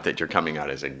all, not that you're coming out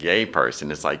as a gay person.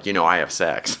 It's like, you know, I have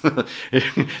sex.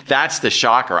 That's the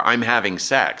shocker. I'm having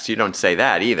sex. You don't say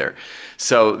that either.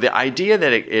 So the idea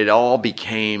that it all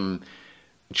became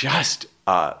just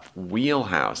a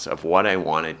wheelhouse of what I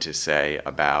wanted to say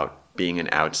about being an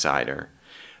outsider,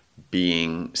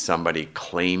 being somebody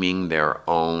claiming their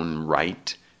own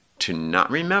right to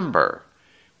not remember.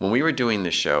 When we were doing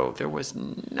the show, there was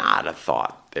not a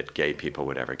thought that gay people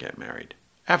would ever get married,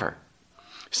 ever.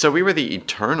 So we were the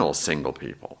eternal single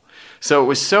people. So it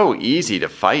was so easy to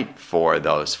fight for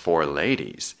those four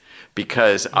ladies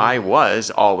because I was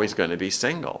always going to be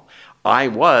single. I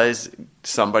was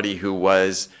somebody who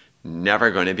was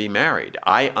never going to be married.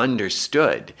 I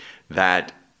understood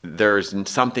that there's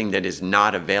something that is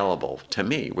not available to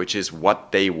me, which is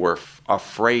what they were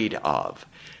afraid of,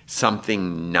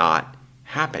 something not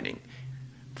happening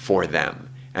for them.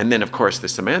 And then, of course, the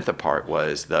Samantha part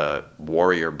was the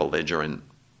warrior, belligerent,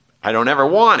 I don't ever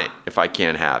want it if I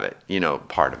can't have it, you know,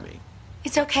 part of me.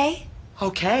 It's okay.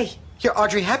 Okay. You're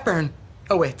Audrey Hepburn.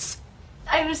 Oh,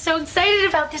 I'm so excited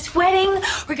about this wedding.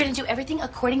 We're gonna do everything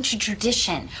according to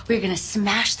tradition. We're gonna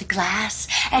smash the glass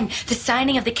and the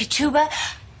signing of the ketubah.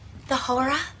 The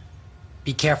horror?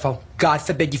 Be careful. God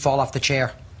forbid you fall off the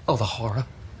chair. Oh, the horror.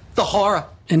 The horror.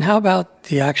 And how about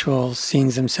the actual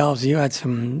scenes themselves? You had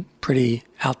some pretty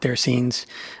out there scenes.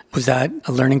 Was that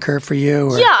a learning curve for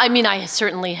you? Or? Yeah, I mean, I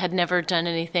certainly had never done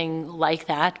anything like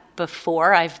that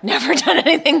before. I've never done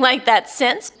anything like that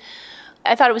since.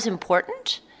 I thought it was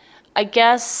important. I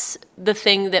guess the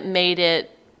thing that made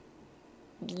it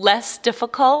less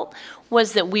difficult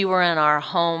was that we were in our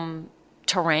home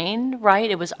terrain, right?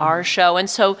 It was our show. And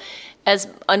so as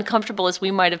uncomfortable as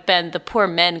we might have been, the poor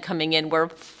men coming in were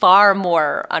far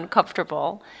more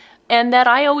uncomfortable. And that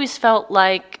I always felt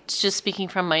like, just speaking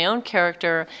from my own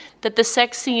character, that the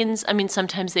sex scenes, I mean,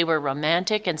 sometimes they were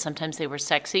romantic and sometimes they were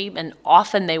sexy, and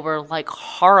often they were like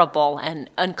horrible and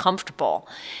uncomfortable.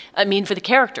 I mean, for the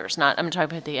characters, I'm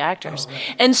talking about the actors. Oh,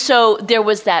 right. And so there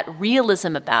was that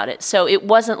realism about it. So it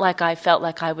wasn't like I felt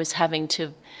like I was having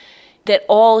to, that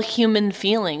all human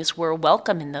feelings were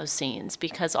welcome in those scenes,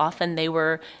 because often they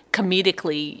were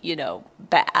comedically, you know,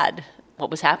 bad. What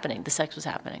was happening, the sex was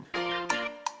happening.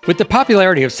 With the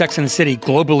popularity of Sex and the City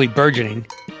globally burgeoning,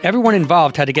 everyone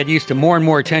involved had to get used to more and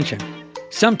more attention,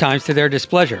 sometimes to their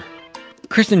displeasure.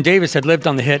 Kristen Davis had lived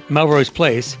on the hit Melrose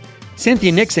Place,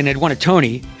 Cynthia Nixon had won a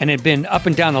Tony and had been up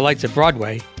and down the lights of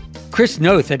Broadway, Chris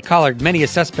Noth had collared many a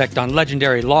suspect on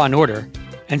legendary Law & Order,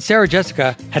 and Sarah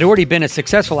Jessica had already been a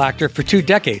successful actor for 2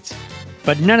 decades.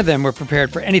 But none of them were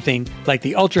prepared for anything like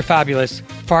the ultra-fabulous,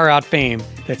 far-out fame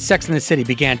that Sex and the City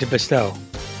began to bestow.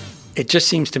 It just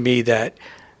seems to me that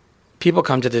people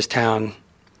come to this town,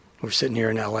 we're sitting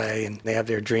here in LA, and they have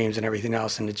their dreams and everything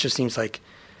else, and it just seems like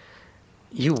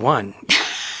you won.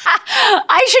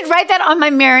 I should write that on my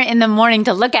mirror in the morning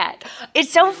to look at. It's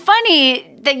so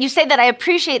funny that you say that. I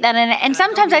appreciate that, and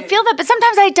sometimes I feel that, but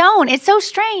sometimes I don't. It's so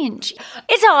strange.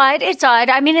 It's odd.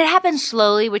 I mean, it happened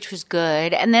slowly, which was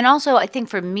good. And then also, I think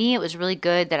for me, it was really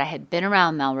good that I had been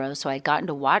around Melrose, so I'd gotten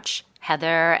to watch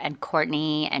Heather and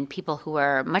Courtney and people who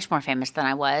were much more famous than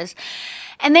I was.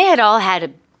 And they had all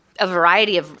had a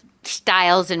variety of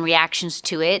styles and reactions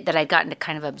to it that I'd gotten to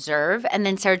kind of observe. And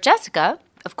then Sarah Jessica,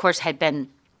 of course, had been,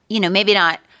 you know, maybe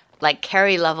not like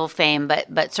Carrie level fame,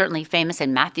 but certainly famous,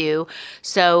 and Matthew.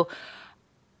 So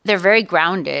they're very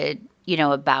grounded,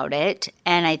 about it.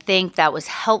 And I think that was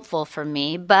helpful for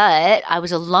me. But I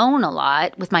was alone a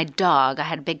lot with my dog. I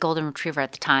had a big golden retriever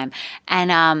at the time. And,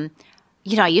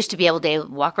 I used to be able to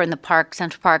walk around the park,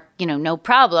 Central Park, no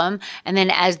problem. And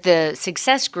then as the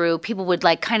success grew, people would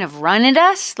like kind of run at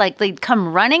us. Like they'd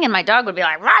come running and my dog would be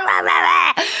like, rah, rah, rah,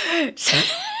 rah.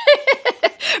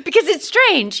 Because it's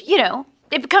strange,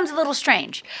 It becomes a little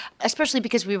strange, especially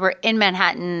because we were in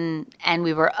Manhattan and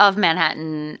we were of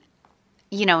Manhattan,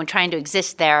 and trying to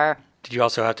exist there. Did you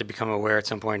also have to become aware at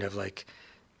some point of like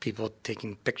people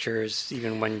taking pictures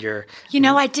even when you're...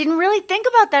 I didn't really think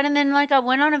about that. And then I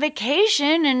went on a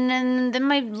vacation and then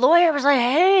my lawyer was like,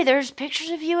 hey, there's pictures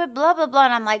of you at blah, blah, blah.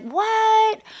 And I'm like,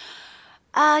 what?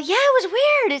 Yeah, it was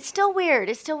weird. It's still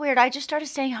weird. I just started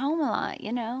staying home a lot,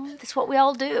 That's what we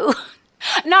all do.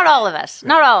 Not all of us.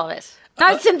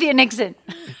 Not Cynthia Nixon,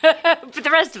 but the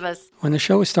rest of us. When the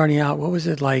show was starting out, what was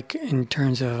it like in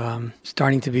terms of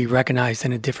starting to be recognized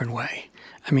in a different way?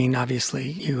 I mean,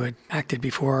 obviously, you had acted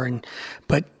before,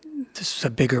 but this was a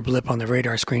bigger blip on the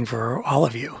radar screen for all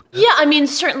of you. Yeah, I mean,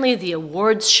 certainly the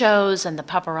awards shows and the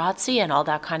paparazzi and all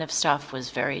that kind of stuff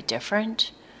was very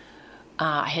different.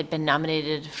 I had been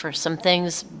nominated for some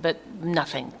things, but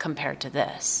nothing compared to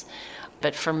this.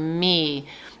 But for me,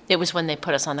 it was when they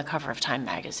put us on the cover of Time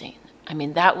magazine. I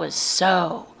mean, that was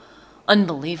so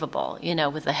unbelievable,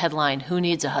 with the headline, "Who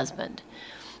Needs a Husband?"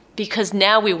 Because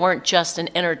now we weren't just an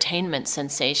entertainment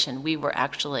sensation. We were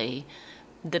actually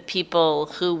the people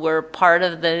who were part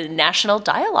of the national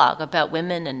dialogue about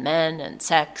women and men and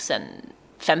sex and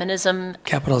feminism.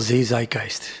 Capital Z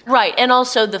zeitgeist. Right, and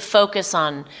also the focus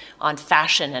on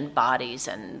fashion and bodies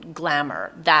and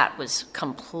glamour. That was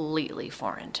completely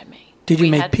foreign to me. Did you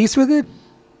make peace with it?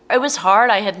 It was hard.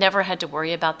 I had never had to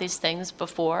worry about these things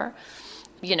before.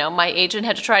 My agent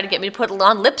had to try to get me to put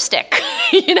on lipstick,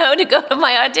 to go to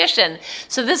my audition.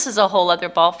 So this is a whole other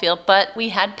ball field. But we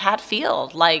had Pat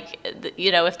Field.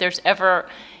 If there's ever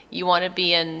you want to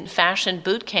be in fashion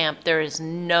boot camp, there is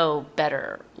no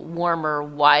better, warmer,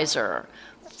 wiser,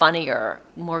 funnier,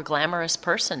 more glamorous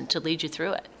person to lead you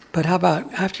through it. But how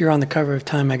about after you're on the cover of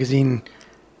Time magazine,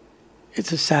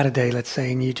 it's a Saturday, let's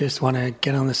say, and you just want to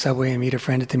get on the subway and meet a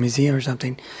friend at the museum or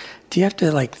something. Do you have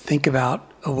to think about,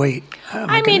 wait?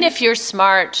 I mean, if you're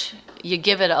smart, you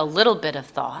give it a little bit of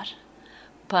thought.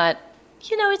 But,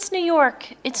 it's New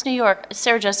York. It's New York.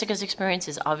 Sarah Jessica's experience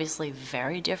is obviously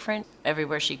very different.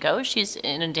 Everywhere she goes, she's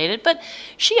inundated. But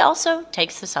she also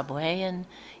takes the subway and,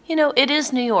 it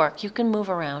is New York. You can move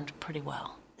around pretty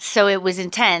well. So it was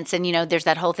intense. And, there's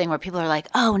that whole thing where people are like,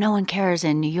 oh, no one cares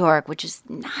in New York, which is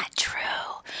not true.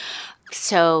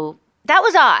 So that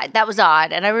was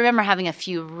odd. And I remember having a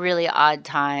few really odd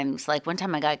times. Like one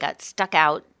time I got stuck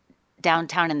out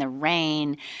downtown in the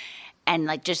rain and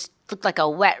just looked like a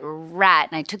wet rat.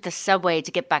 And I took the subway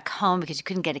to get back home because you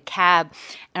couldn't get a cab.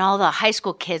 And all the high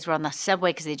school kids were on the subway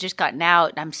because they'd just gotten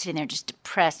out. And I'm sitting there just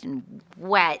depressed and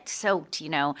wet, soaked,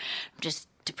 just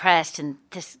depressed. And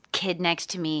this kid next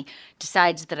to me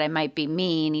decides that I might be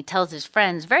me. And he tells his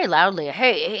friends very loudly,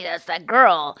 hey, that's that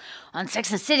girl on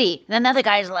Sex and the City. And then the other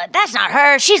guy's like, that's not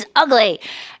her. She's ugly.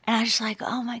 And I was just like,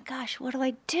 oh my gosh, what do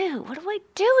I do? What do I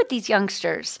do with these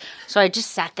youngsters? So I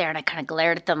just sat there and I kind of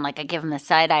glared at them like I give them the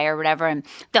side eye or whatever. And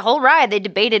the whole ride, they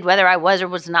debated whether I was or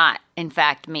was not, in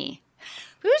fact, me.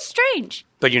 It was strange.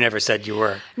 But you never said you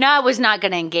were. No, I was not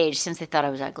going to engage since they thought I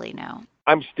was ugly, no.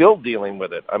 I'm still dealing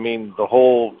with it. I mean, the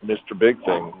whole Mr. Big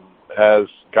thing has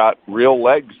got real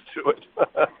legs to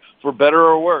it, for better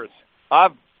or worse.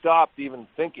 I've stopped even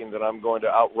thinking that I'm going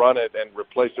to outrun it and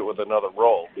replace it with another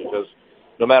role because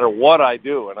no matter what I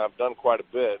do, and I've done quite a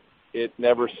bit, it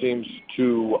never seems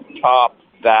to top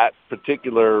that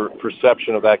particular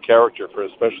perception of that character,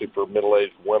 especially for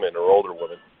middle-aged women or older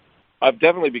women. I've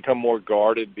definitely become more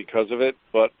guarded because of it,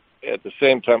 but at the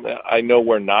same time, I know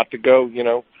where not to go,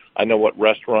 I know what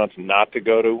restaurants not to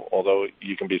go to, although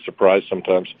you can be surprised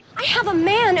sometimes. I have a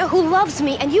man who loves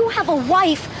me, and you have a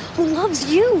wife who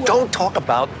loves you. Don't talk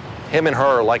about him and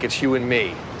her like it's you and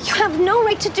me. You have no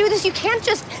right to do this. You can't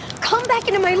just come back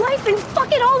into my life and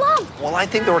fuck it all up. Well, I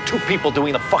think there are two people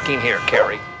doing the fucking here,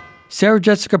 Carrie. Sarah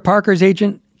Jessica Parker's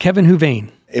agent, Kevin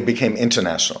Huvane. It became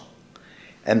international.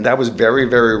 And that was very,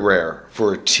 very rare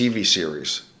for a TV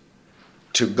series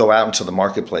to go out into the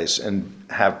marketplace and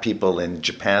have people in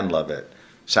Japan love it,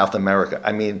 South America.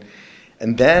 I mean,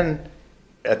 and then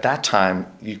at that time,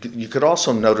 you could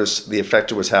also notice the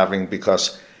effect it was having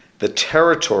because the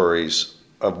territories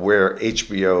of where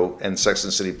HBO and Sex and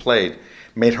the City played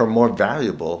made her more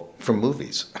valuable for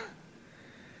movies.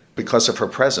 because of her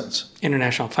presence.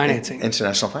 International financing.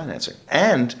 International financing.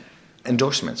 And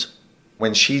endorsements.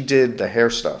 When she did the hair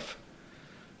stuff,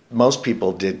 most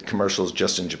people did commercials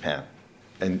just in Japan.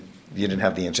 And you didn't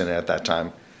have the internet at that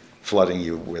time flooding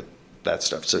you with that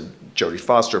stuff. So Jodie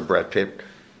Foster, Brad Pitt,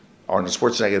 Arnold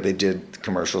Schwarzenegger, they did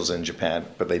commercials in Japan,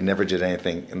 but they never did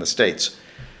anything in the States.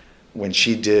 When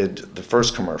she did the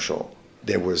first commercial,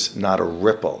 there was not a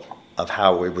ripple of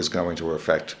how it was going to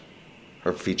affect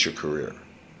her feature career.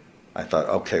 I thought,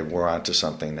 okay, we're on to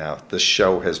something now. The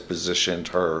show has positioned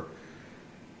her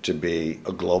to be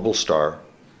a global star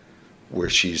where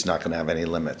she's not going to have any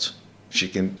limits. She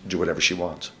can do whatever she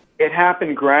wants. It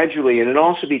happened gradually, and it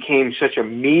also became such a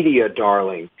media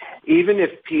darling. Even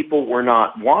if people were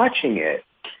not watching it,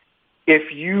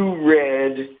 if you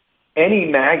read any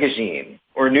magazine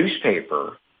or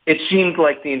newspaper, it seemed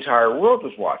like the entire world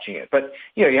was watching it. But,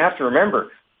 you have to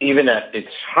remember, even at its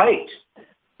height,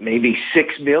 maybe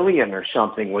 6 million or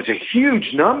something was a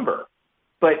huge number.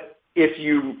 But if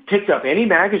you picked up any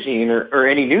magazine or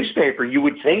any newspaper, you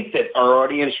would think that our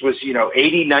audience was,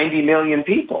 80, 90 million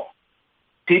people.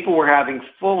 People were having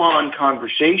full-on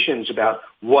conversations about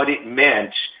what it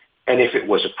meant and if it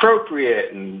was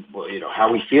appropriate and,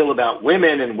 how we feel about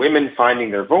women and women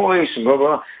finding their voice and blah, blah,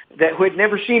 blah, that who had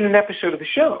never seen an episode of the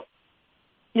show.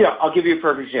 I'll give you a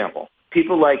perfect example.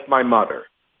 People like my mother,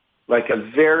 like a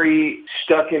very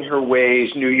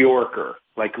stuck-in-her-ways New Yorker,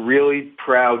 like really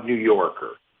proud New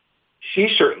Yorker.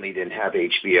 She certainly didn't have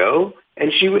HBO,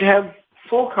 and she would have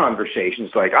full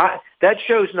conversations like, that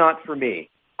show's not for me.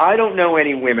 I don't know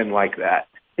any women like that.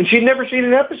 And she'd never seen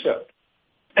an episode.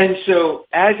 And so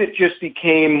as it just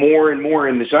became more and more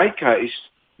in the zeitgeist,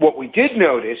 what we did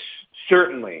notice,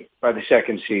 certainly by the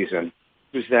second season,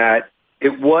 was that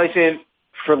it wasn't,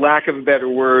 for lack of a better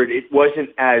word, it wasn't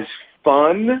as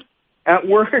fun at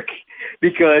work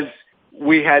because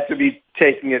we had to be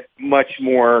taking it much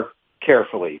more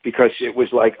carefully because it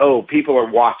was like, oh, people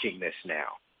are watching this now.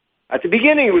 At the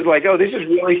beginning, it was like, oh, this is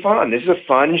really fun. This is a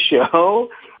fun show.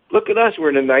 Look at us. We're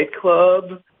in a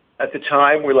nightclub. At the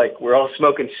time, we're all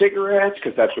smoking cigarettes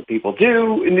because that's what people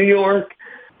do in New York.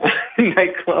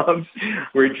 Nightclubs.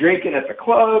 We're drinking at the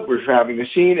club. We're having a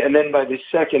scene. And then by the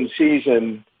second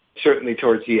season, certainly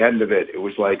towards the end of it, it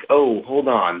was like, oh, hold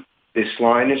on. This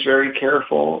line is very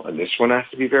careful, and this one has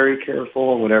to be very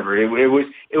careful, and whatever. It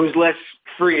was less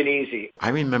free and easy. I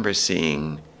remember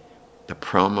seeing the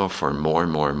promo for More,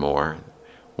 More, More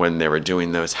when they were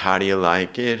doing those, how do you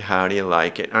like it, how do you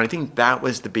like it? And I think that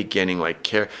was the beginning, like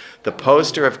the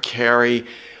poster of Carrie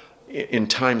in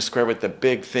Times Square with the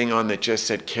big thing on that just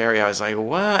said Carrie. I was like,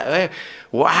 what?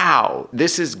 Wow,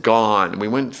 this is gone. We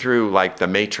went through like the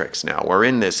Matrix now. We're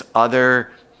in this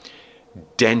other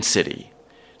density.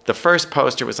 The first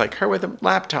poster was like her with a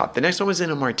laptop. The next one was in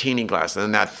a martini glass. And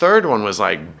then that third one was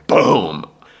like, boom,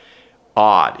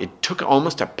 odd. It took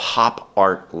almost a pop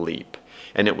art leap.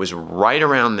 And it was right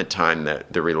around the time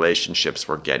that the relationships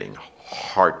were getting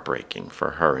heartbreaking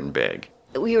for her and Big.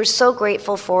 We were so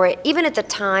grateful for it. Even at the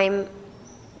time,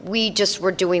 we just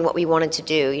were doing what we wanted to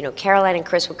do. Caroline and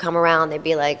Chris would come around. They'd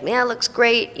be like, yeah, it looks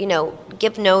great.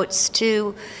 Give notes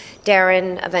to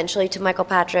Darren, eventually to Michael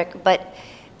Patrick. But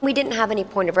we didn't have any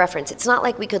point of reference. It's not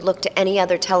like we could look to any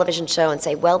other television show and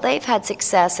say, well, they've had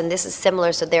success and this is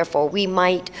similar, so therefore we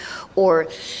might. Or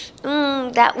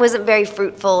that wasn't very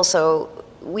fruitful, so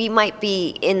we might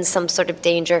be in some sort of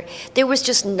danger. There was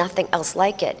just nothing else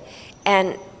like it.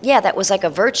 And yeah, that was like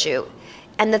a virtue.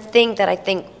 And the thing that I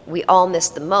think we all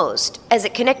missed the most, as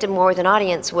it connected more with an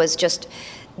audience, was just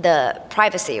the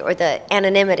privacy or the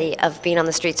anonymity of being on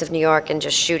the streets of New York and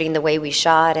just shooting the way we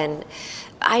shot. And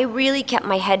I really kept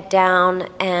my head down,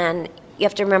 and you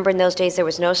have to remember in those days there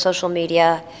was no social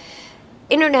media.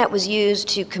 Internet was used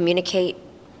to communicate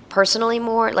personally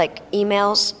more, like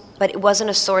emails, but it wasn't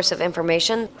a source of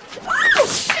information.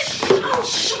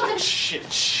 Shit.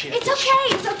 It's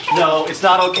okay. No, it's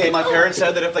not okay. My parents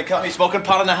said that if they caught me smoking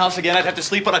pot in the house again, I'd have to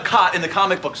sleep on a cot in the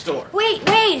comic book store. Wait.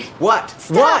 What?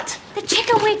 Stop. What? The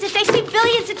chicken wings, if they see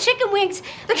billions of chicken wings,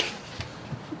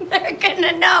 they're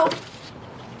gonna know.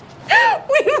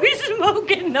 We were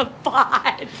smoking the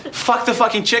pot. Fuck the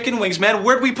fucking chicken wings, man.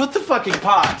 Where'd we put the fucking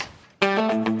pot?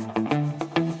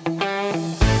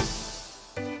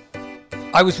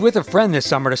 I was with a friend this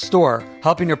summer at a store,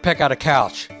 helping her pick out a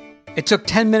couch. It took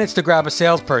 10 minutes to grab a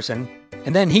salesperson,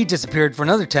 and then he disappeared for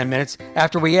another 10 minutes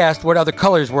after we asked what other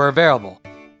colors were available.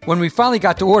 When we finally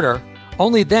got to order,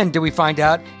 only then did we find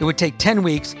out it would take 10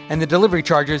 weeks and the delivery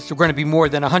charges were going to be more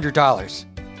than $100.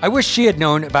 I wish she had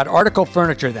known about Article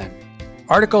Furniture then.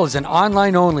 Article is an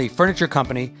online-only furniture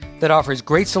company that offers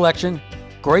great selection,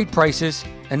 great prices,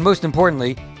 and most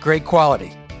importantly, great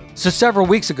quality. So several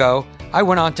weeks ago, I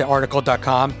went on to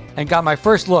Article.com and got my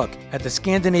first look at the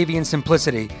Scandinavian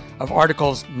simplicity of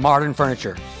Article's modern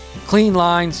furniture. Clean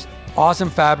lines, awesome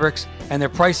fabrics, and their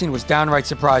pricing was downright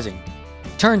surprising.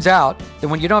 Turns out that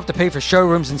when you don't have to pay for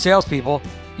showrooms and salespeople,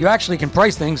 you actually can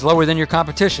price things lower than your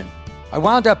competition. I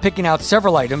wound up picking out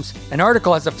several items, and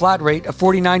Article has a flat rate of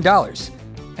 $49.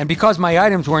 And because my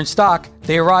items were in stock,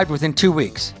 they arrived within 2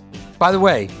 weeks. By the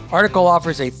way, Article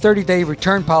offers a 30-day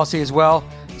return policy as well,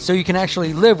 so you can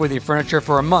actually live with your furniture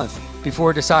for a month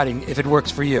before deciding if it works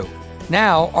for you.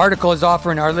 Now, Article is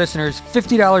offering our listeners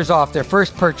 $50 off their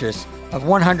first purchase of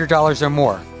 $100 or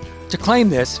more. To claim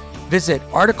this, visit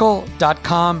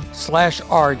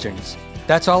article.com/origins.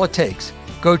 That's all it takes.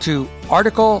 Go to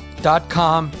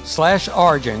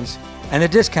article.com/origins, and the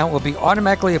discount will be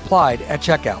automatically applied at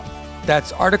checkout.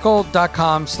 That's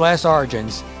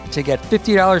article.com/origins to get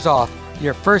 $50 off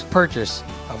your first purchase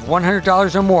of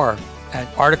 $100 or more at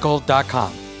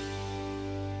article.com.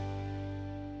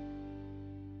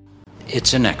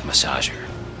 It's a neck massager.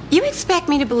 You expect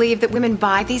me to believe that women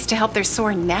buy these to help their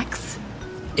sore necks?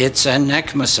 It's a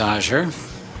neck massager.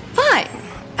 Fine.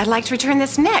 I'd like to return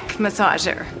this neck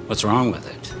massager. What's wrong with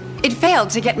it? It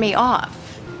failed to get me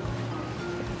off.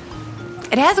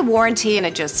 It has a warranty and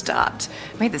it just stopped.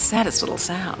 Made the saddest little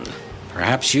sound.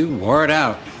 Perhaps you wore it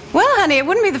out. Well, honey, it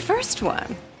wouldn't be the first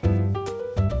one.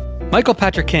 Michael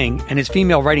Patrick King and his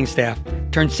female writing staff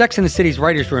turned Sex and the City's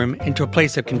writer's room into a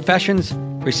place of confessions,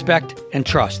 respect, and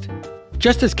trust.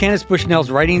 Just as Candace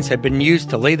Bushnell's writings had been used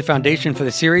to lay the foundation for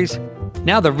the series,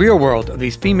 now the real world of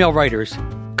these female writers,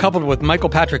 coupled with Michael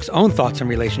Patrick's own thoughts and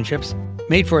relationships,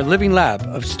 made for a living lab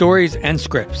of stories and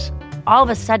scripts. All of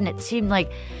a sudden, it seemed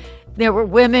like there were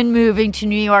women moving to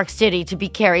New York City to be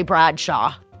Carrie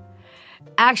Bradshaw.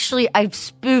 Actually, I've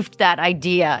spoofed that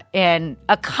idea in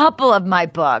a couple of my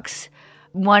books.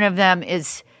 One of them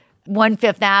is 1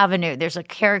 Fifth Avenue. There's a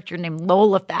character named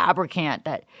Lola Fabricant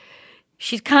that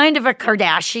she's kind of a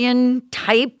Kardashian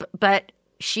type, but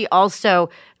she also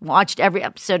watched every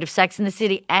episode of Sex and the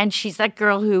City, and she's that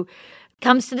girl who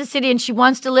comes to the city and she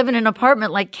wants to live in an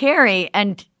apartment like Carrie,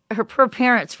 and her poor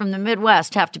parents from the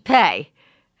Midwest have to pay.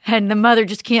 And the mother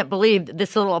just can't believe that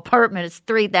this little apartment is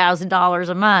 $3,000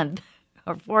 a month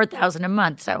or $4,000 a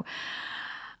month. So,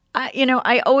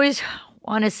 I always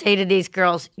want to say to these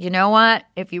girls, you know what?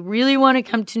 If you really want to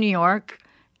come to New York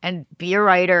and be a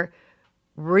writer,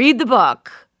 read the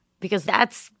book, because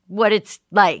that's what it's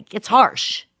like. It's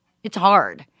harsh. It's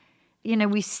hard.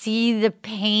 We see the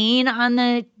pain on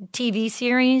the TV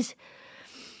series,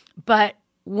 but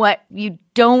what you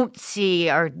don't see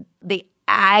are the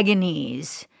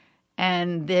agonies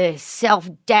and the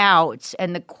self-doubts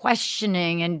and the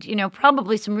questioning and,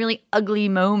 probably some really ugly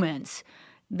moments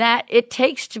that it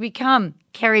takes to become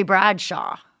Carrie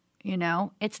Bradshaw.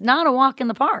 It's not a walk in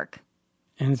the park.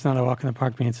 And it's not a walk in the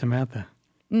park being Samantha.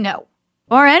 No.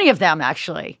 Or any of them,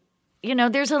 actually.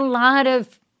 There's a lot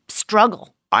of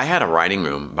struggle. I had a writing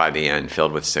room by the end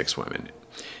filled with 6 women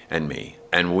and me.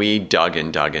 And we dug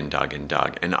and dug and dug and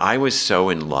dug. And I was so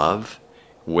in love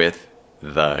with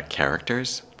the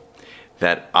characters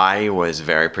that I was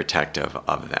very protective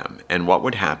of them. And what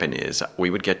would happen is we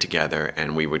would get together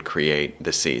and we would create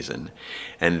the season.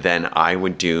 And then I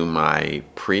would do my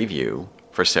preview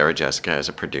for Sarah Jessica as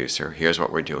a producer. Here's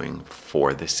what we're doing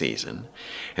for the season.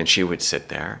 And she would sit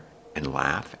there and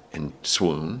laugh and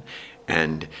swoon.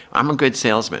 And I'm a good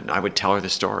salesman. I would tell her the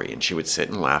story, and she would sit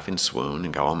and laugh and swoon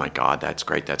and go, oh my God, that's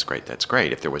great, that's great, that's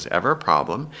great. If there was ever a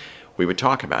problem, we would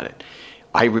talk about it.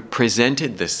 I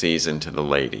presented the season to the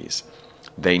ladies.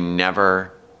 They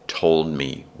never told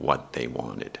me what they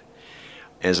wanted.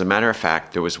 As a matter of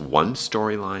fact, there was one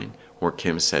storyline where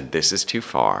Kim said, this is too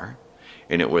far,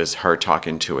 and it was her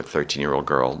talking to a 13-year-old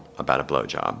girl about a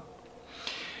blowjob.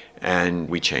 And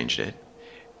we changed it.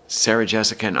 Sarah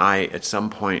Jessica and I, at some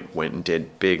point, went and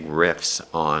did big riffs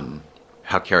on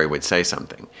how Carrie would say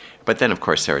something. But then, of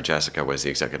course, Sarah Jessica was the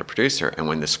executive producer, and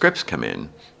when the scripts come in,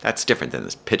 that's different than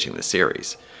pitching the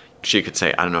series. She could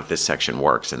say, I don't know if this section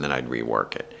works, and then I'd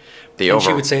rework it. And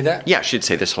she would say that? Yeah, she'd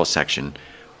say, this whole section,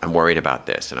 I'm worried about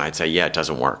this. And I'd say, yeah, it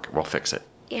doesn't work. We'll fix it.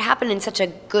 It happened in such a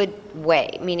good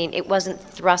way, meaning it wasn't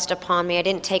thrust upon me. I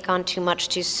didn't take on too much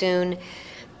too soon.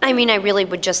 I really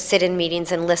would just sit in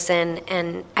meetings and listen,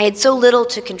 and I had so little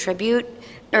to contribute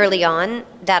early on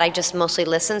that I just mostly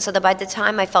listened, so that by the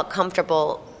time I felt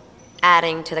comfortable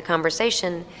adding to the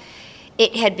conversation,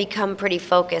 it had become pretty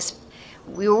focused.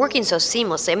 We were working so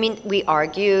seamlessly. We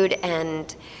argued,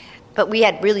 but we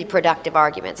had really productive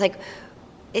arguments.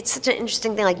 It's such an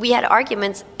interesting thing. We had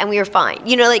arguments and we were fine.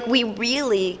 We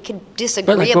really could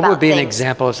disagree about things. What would be an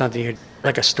example of something you'd...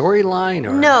 Like a storyline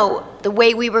or? No, the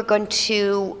way we were going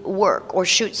to work or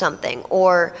shoot something,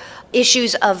 or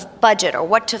issues of budget or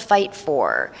what to fight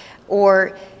for,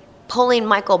 or pulling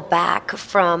Michael back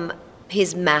from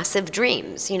his massive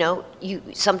dreams. You know, you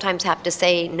sometimes have to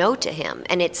say no to him,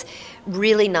 and it's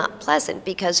really not pleasant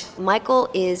because Michael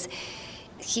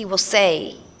he will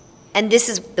say, and this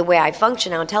is the way I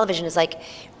function now on television, is like,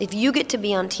 if you get to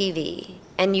be on TV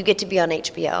and you get to be on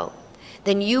HBO,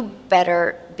 then you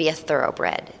better be a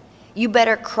thoroughbred. You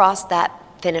better cross that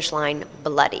finish line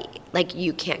bloody. Like,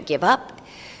 you can't give up.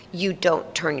 You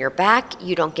don't turn your back.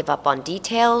 You don't give up on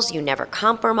details. You never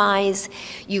compromise.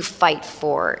 You fight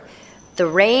for the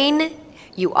reign.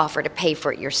 You offer to pay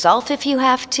for it yourself if you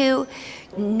have to.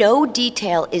 No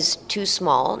detail is too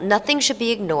small. Nothing should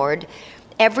be ignored.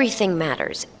 Everything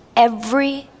matters.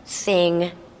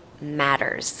 Everything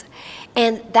matters.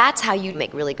 And that's how you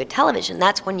make really good television.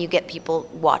 That's when you get people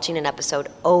watching an episode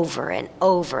over and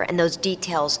over, and those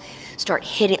details start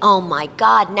hitting. Oh my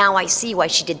God, now I see why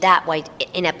she did that. Why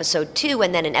in episode 2,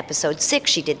 and then in episode 6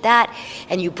 she did that,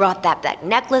 and you brought that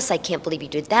necklace. I can't believe you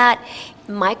did that.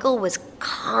 Michael was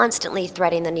constantly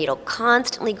threading the needle,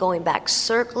 constantly going back,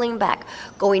 circling back,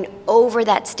 going over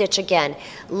that stitch again,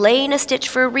 laying a stitch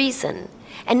for a reason,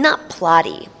 and not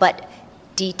plotty, but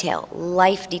detail,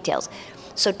 life details.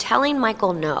 So telling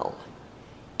Michael no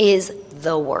is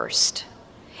the worst.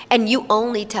 And you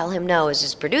only tell him no as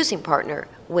his producing partner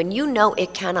when you know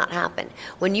it cannot happen.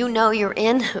 When you know you're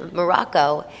in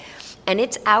Morocco and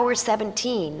it's hour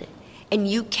 17 and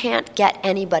you can't get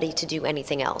anybody to do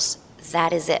anything else.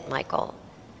 That is it, Michael.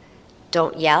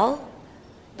 Don't yell.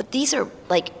 But these are,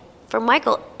 like, for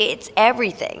Michael, it's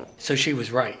everything. So she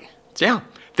was right. Yeah,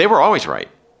 they were always right.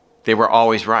 They were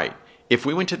always right. If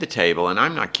we went to the table, and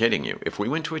I'm not kidding you, if we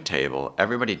went to a table,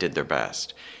 everybody did their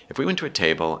best. If we went to a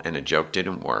table and a joke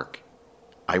didn't work,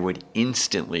 I would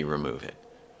instantly remove it.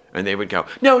 And they would go,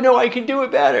 no, I can do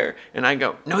it better. And I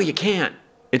go, no, you can't.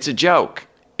 It's a joke.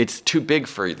 It's too big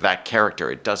for that character.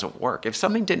 It doesn't work. If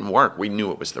something didn't work, we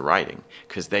knew it was the writing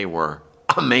because they were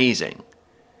amazing.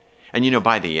 And you know,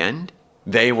 by the end,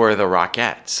 they were the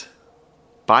Rockettes.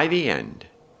 By the end,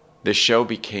 the show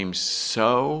became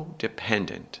so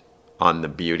dependent on the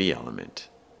beauty element,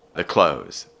 the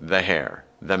clothes, the hair,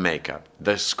 the makeup.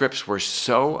 The scripts were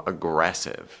so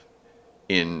aggressive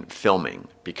in filming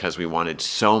because we wanted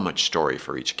so much story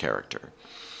for each character.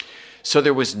 So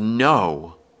there was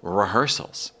no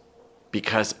rehearsals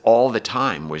because all the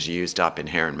time was used up in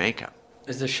hair and makeup.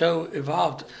 As the show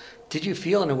evolved, did you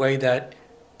feel in a way that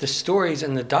the stories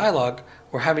and the dialogue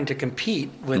were having to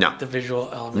compete with the visual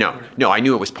element? No, I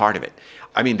knew it was part of it.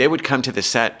 I mean, they would come to the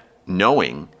set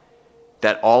knowing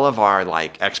that all of our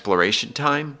exploration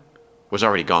time was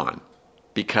already gone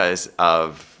because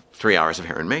of 3 hours of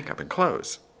hair and makeup and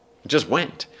clothes. It just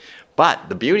went. But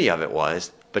the beauty of it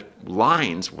was the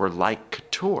lines were like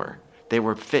couture. They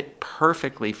were fit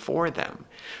perfectly for them.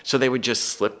 So they would just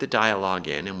slip the dialogue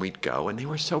in and we'd go, and they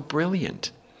were so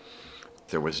brilliant.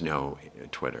 There was no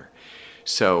Twitter.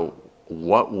 So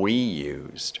what we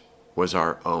used was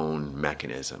our own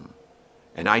mechanism.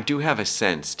 And I do have a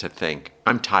sense to think,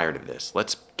 I'm tired of this.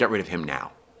 Let's get rid of him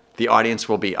now. The audience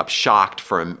will be shocked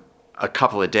for a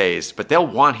couple of days, but they'll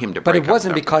want him to break up. But it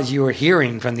wasn't because you were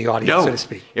hearing from the audience, so to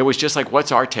speak. It was just like,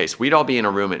 what's our taste? We'd all be in a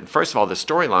room, and first of all, the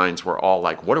storylines were all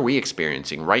like, what are we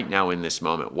experiencing right now in this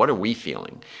moment? What are we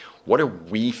feeling? What are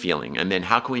we feeling? And then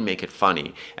how can we make it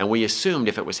funny? And we assumed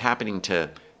if it was happening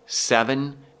to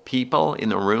 7 people in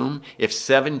the room, if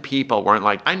 7 people weren't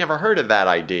like, I never heard of that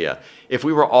idea. If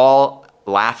we were all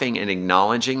laughing and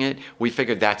acknowledging it, we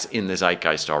figured that's in the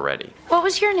zeitgeist already. What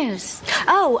was your news?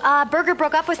 Oh, Berger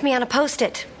broke up with me on a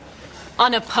Post-it.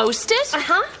 On a Post-it?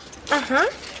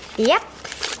 Yep.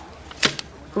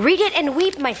 Read it and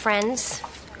weep, my friends.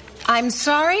 I'm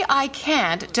sorry, I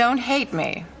can't. Don't hate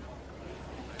me.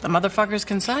 The motherfucker's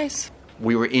concise.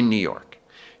 We were in New York.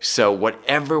 So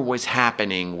whatever was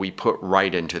happening, we put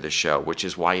right into the show, which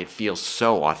is why it feels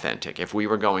so authentic. If we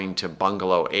were going to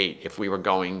Bungalow 8, if we were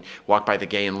walk by the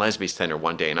Gay and Lesbian Center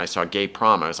one day and I saw Gay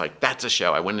Prom, I was like, that's a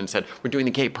show. I went and said, we're doing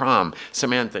the Gay Prom.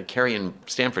 Samantha, Carrie, and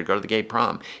Stanford, go to the Gay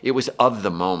Prom. It was of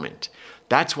the moment.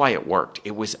 That's why it worked.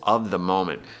 It was of the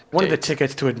moment. One of the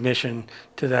tickets to admission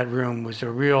to that room was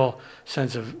a real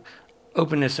sense of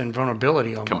openness and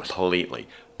vulnerability almost. Completely.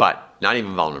 But not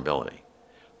even vulnerability.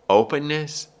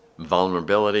 Openness,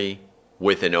 vulnerability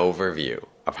with an overview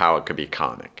of how it could be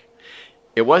comic.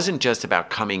 It wasn't just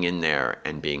about coming in there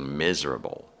and being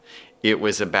miserable. It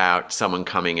was about someone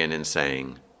coming in and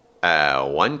saying,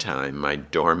 one time my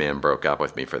doorman broke up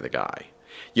with me for the guy.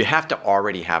 You have to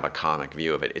already have a comic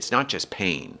view of it. It's not just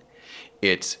pain.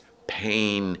 It's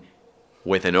pain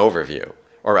with an overview,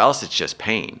 or else it's just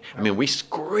pain. I mean, we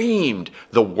screamed.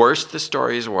 The worse the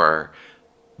stories were,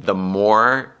 the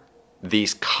more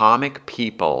these comic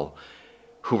people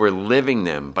who were living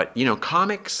them, but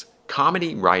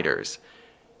comedy writers,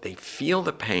 they feel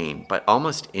the pain, but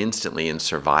almost instantly in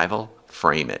survival,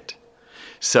 frame it.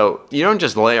 So you don't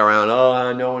just lay around,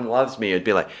 oh, no one loves me. It'd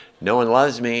be like, no one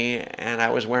loves me, and I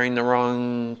was wearing the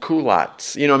wrong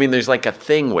culottes. There's like a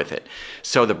thing with it.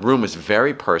 So the room was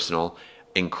very personal,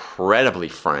 incredibly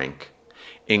frank,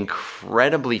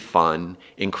 incredibly fun,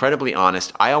 incredibly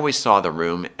honest. I always saw the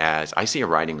room I see a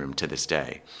writing room to this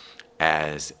day,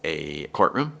 as a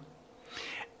courtroom.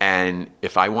 And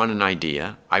if I want an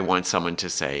idea, I want someone to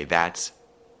say, that's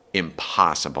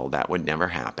impossible, that would never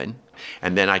happen.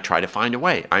 And then I try to find a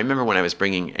way. I remember when I was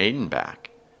bringing Aiden back,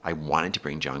 I wanted to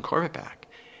bring John Corbett back.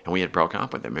 And we had broken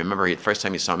up with him. I remember the first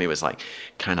time he saw me was like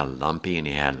kind of lumpy, and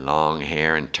he had long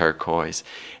hair and turquoise.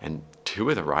 And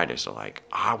two of the writers are like,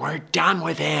 we're done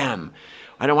with him.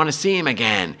 I don't want to see him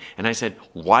again. And I said,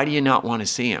 why do you not want to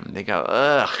see him? They go,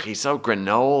 ugh, he's so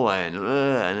granola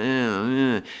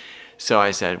and So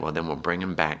I said, well, then we'll bring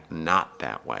him back not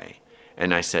that way.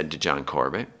 And I said to John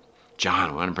Corbett, John,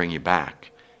 I want to bring you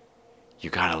back. You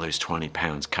got to lose 20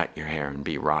 pounds, cut your hair, and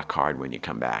be rock hard when you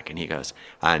come back. And he goes,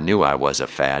 I knew I was a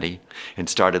fatty, and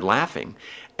started laughing.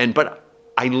 But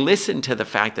I listened to the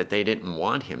fact that they didn't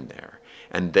want him there.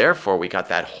 And therefore, we got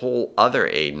that whole other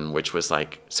Aiden, which was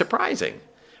like surprising.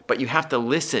 But you have to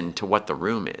listen to what the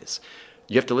room is.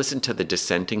 You have to listen to the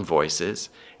dissenting voices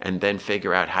and then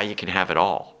figure out how you can have it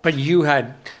all. But you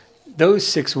had, those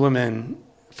 6 women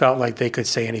felt like they could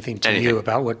say anything to you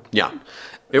about what... Yeah.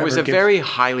 It was a very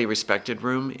highly respected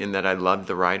room in that I loved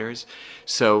the writers.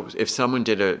 So if someone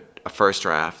did a first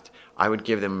draft, I would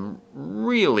give them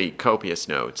really copious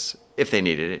notes if they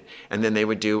needed it. And then they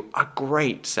would do a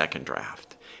great second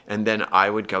draft. And then I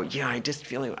would go,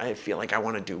 I feel like I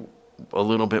want to do a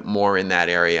little bit more in that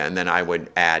area. And then I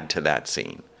would add to that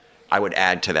scene. I would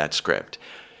add to that script.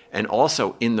 And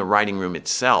also in the writing room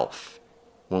itself,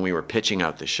 when we were pitching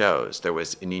out the shows, there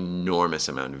was an enormous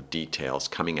amount of details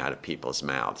coming out of people's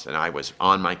mouths. And I was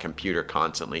on my computer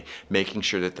constantly making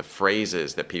sure that the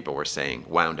phrases that people were saying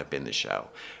wound up in the show.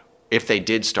 If they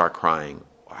did start crying,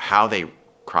 how they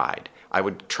cried, I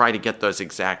would try to get those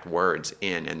exact words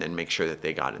in and then make sure that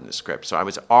they got in the script. So I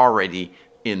was already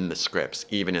in the scripts,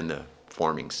 even in the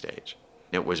forming stage.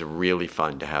 It was really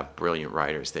fun to have brilliant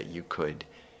writers that you could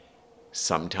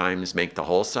sometimes make the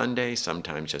whole sundae,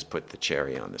 sometimes just put the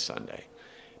cherry on the sundae,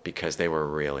 because they were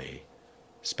really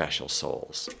special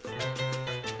souls.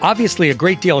 Obviously, a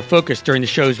great deal of focus during the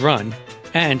show's run,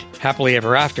 and happily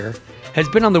ever after, has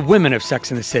been on the women of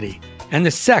Sex and the City, and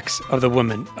the sex of the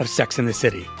women of Sex and the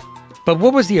City. But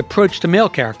what was the approach to male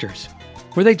characters?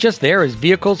 Were they just there as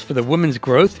vehicles for the women's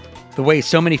growth, the way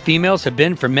so many females have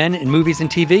been for men in movies and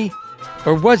TV?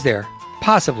 Or was there,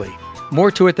 possibly, more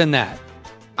to it than that?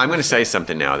 I'm going to say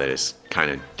something now that is kind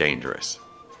of dangerous.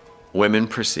 Women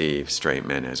perceive straight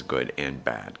men as good and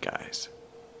bad guys.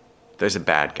 There's a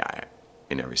bad guy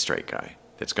in every straight guy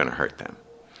that's going to hurt them.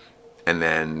 And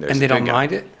then there's and they don't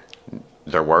mind it?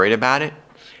 They're worried about it.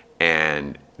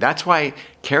 And that's why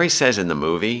Carrie says in the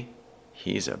movie,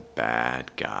 he's a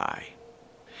bad guy.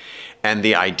 And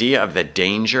the idea of the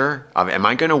danger of, am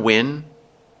I going to win?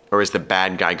 Or is the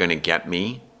bad guy going to get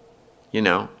me?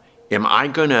 Am I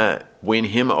going to win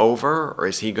him over, or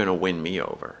is he going to win me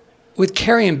over? With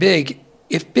Carrie and Big,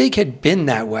 if Big had been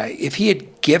that way, if he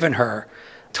had given her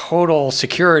total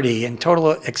security and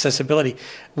total accessibility,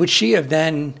 would she have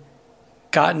then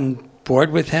gotten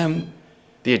bored with him?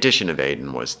 The addition of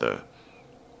Aiden was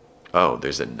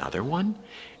there's another one?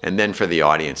 And then for the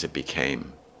audience, it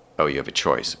became, you have a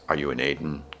choice. Are you an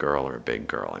Aiden girl or a Big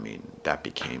girl? I mean, that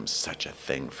became such a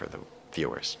thing for the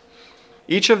viewers.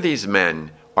 Each of these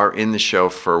men are in the show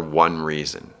for one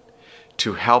reason,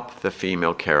 to help the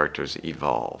female characters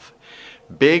evolve.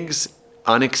 Big's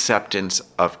unacceptance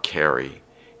of Carrie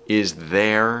is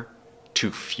there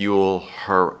to fuel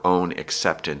her own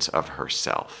acceptance of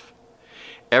herself.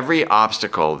 Every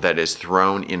obstacle that is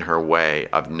thrown in her way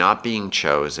of not being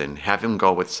chosen, have him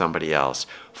go with somebody else,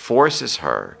 forces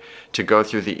her to go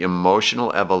through the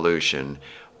emotional evolution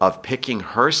of picking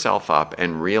herself up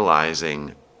and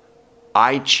realizing,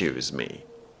 I choose me.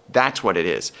 That's what it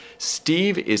is.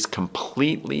 Steve is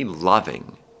completely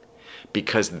loving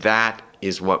because that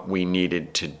is what we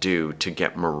needed to do to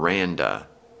get Miranda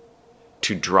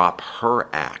to drop her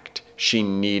act. She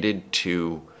needed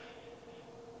to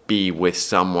be with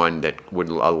someone that would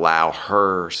allow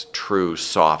her true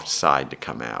soft side to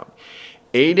come out.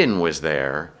 Aiden was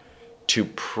there to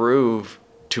prove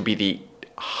to be the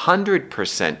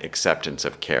 100% acceptance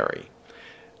of Carrie.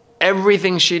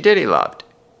 Everything she did he loved,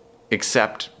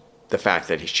 except the fact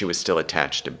that she was still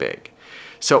attached to Big.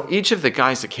 So each of the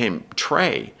guys that came,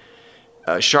 Trey,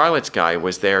 Charlotte's guy,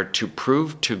 was there to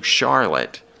prove to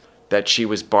Charlotte that she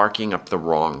was barking up the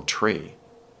wrong tree.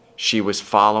 She was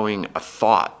following a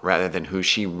thought rather than who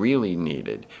she really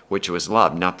needed, which was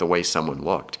love, not the way someone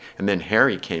looked. And then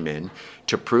Harry came in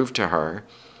to prove to her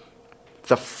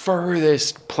the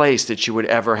furthest place that she would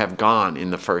ever have gone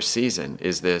in the first season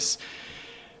is this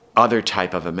other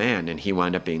type of a man, and he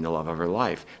wound up being the love of her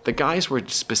life. The guys were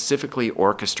specifically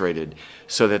orchestrated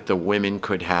so that the women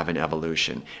could have an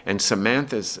evolution. And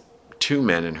Samantha's two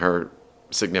men and her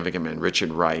significant man,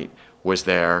 Richard Wright, was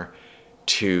there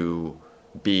to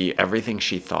be everything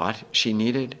she thought she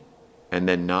needed and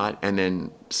then not. And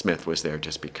then Smith was there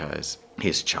just because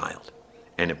he's a child.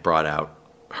 And it brought out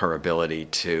her ability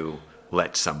to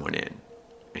let someone in.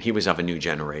 And he was of a new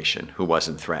generation who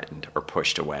wasn't threatened or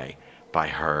pushed away by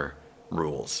her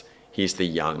rules. He's the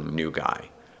young new guy.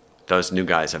 Those new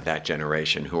guys of that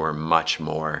generation who are much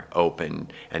more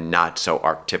open and not so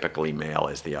archetypically male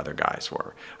as the other guys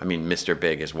were. I mean, Mr.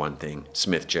 Big is one thing,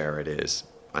 Smith Jerrod is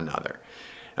another.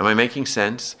 Am I making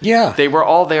sense? Yeah. They were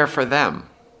all there for them.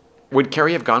 Would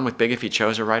Carrie have gone with Big if he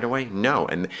chose her right away? No.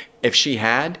 And if she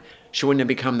had, she wouldn't have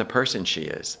become the person she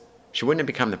is. She wouldn't have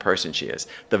become the person she is.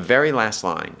 The very last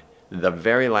line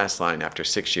after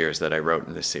 6 years that I wrote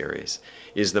in the series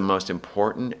is the most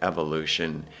important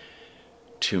evolution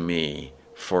to me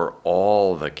for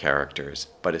all the characters,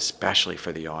 but especially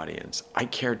for the audience. I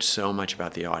cared so much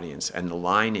about the audience, and the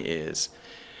line is,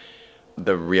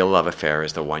 the real love affair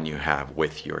is the one you have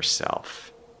with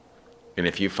yourself. And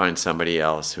if you find somebody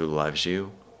else who loves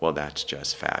you, well, that's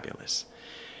just fabulous.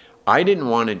 I didn't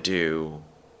want to do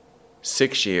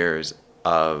 6 years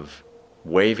of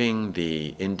waving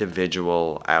the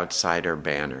individual outsider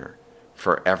banner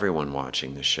for everyone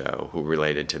watching the show who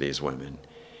related to these women,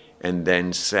 and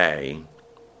then say,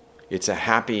 it's a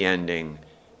happy ending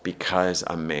because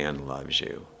a man loves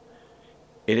you.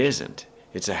 It isn't.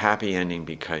 It's a happy ending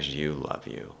because you love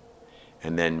you.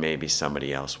 And then maybe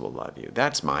somebody else will love you.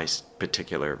 That's my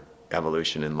particular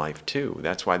evolution in life too.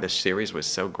 That's why this series was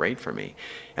so great for me.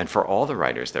 And for all the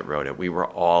writers that wrote it, we were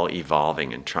all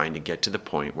evolving and trying to get to the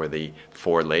point where the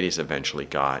four ladies eventually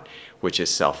got, which is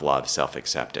self-love,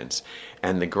 self-acceptance.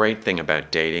 And the great thing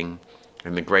about dating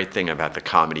and the great thing about the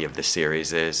comedy of the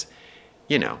series is,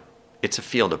 you know, it's a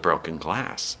field of broken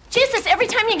glass. Jesus, every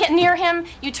time you get near him,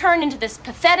 you turn into this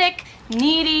pathetic,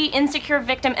 needy, insecure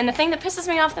victim. And the thing that pisses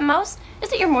me off the most is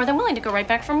that you're more than willing to go right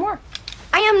back for more.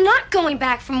 I am not going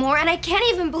back for more, and I can't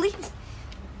even believe...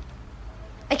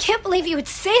 I can't believe you would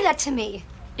say that to me.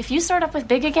 If you start up with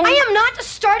Big again... I am not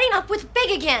starting up with Big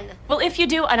again. Well, if you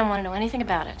do, I don't want to know anything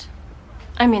about it.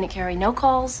 I mean it, Carrie. No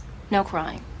calls, no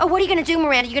crying. Oh, what are you going to do,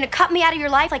 Miranda? You going to cut me out of your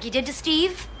life like you did to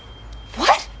Steve?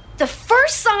 What? The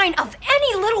first sign of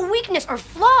any little weakness or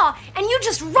flaw, and you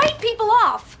just write people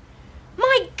off.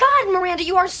 My God, Miranda,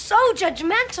 you are so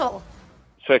judgmental.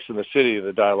 Sex and the City,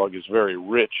 the dialogue is very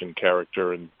rich in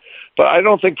character, but I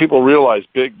don't think people realize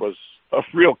Big was a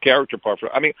real character part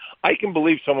for. I mean, I can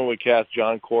believe someone would cast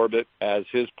John Corbett as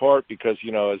his part because,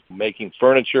 you know, as making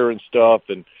furniture and stuff,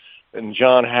 and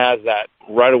John has that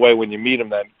right away when you meet him,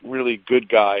 that really good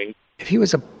guy. If he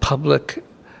was a public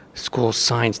school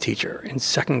science teacher in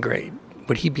second grade,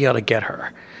 would he be able to get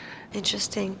her?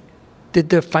 Interesting. Did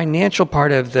the financial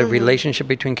part of the relationship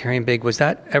between Carrie and Big, was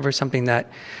that ever something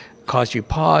that caused you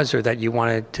pause or that you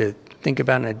wanted to think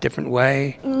about in a different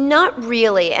way? Not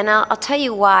really, and I'll tell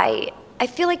you why. I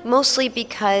feel like mostly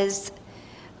because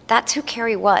that's who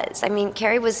Carrie was. I mean,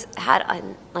 Carrie had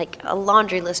a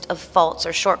laundry list of faults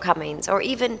or shortcomings, or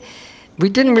even... We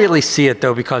didn't really see it,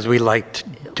 though, because we liked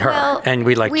her, and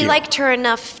we liked you. We liked her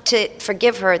enough to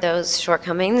forgive her those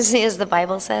shortcomings, as the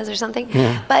Bible says, or something.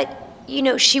 Yeah. But, you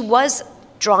know, she was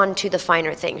drawn to the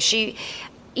finer things.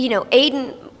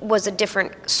 Aiden was a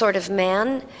different sort of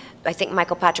man. I think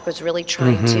Michael Patrick was really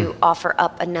trying to offer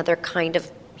up another kind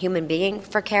of human being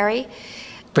for Carrie.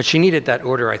 But she needed that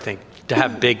order, I think, to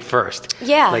have Big first.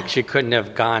 Yeah. Like she couldn't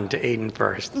have gone to Aiden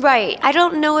first. Right. I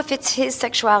don't know if it's his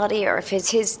sexuality or if it's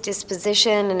his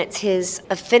disposition and it's his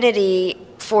affinity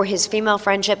for his female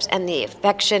friendships and the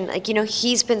affection. Like, you know,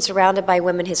 he's been surrounded by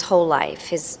women his whole life.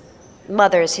 His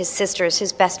mothers, his sisters,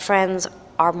 his best friends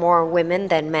are more women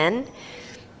than men.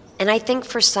 And I think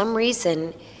for some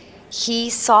reason, he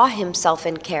saw himself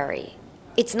in Carrie.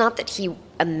 It's not that he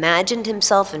imagined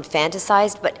himself and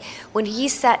fantasized, but when he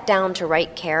sat down to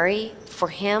write Carrie, for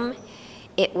him,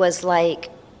 it was like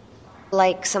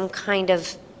some kind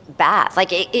of bad.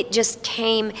 Like it just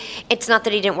came. It's not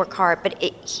that he didn't work hard, but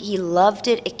he loved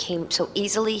it. It came so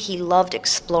easily. He loved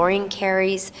exploring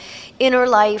Carrie's inner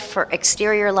life or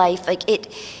exterior life.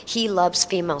 He loves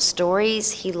female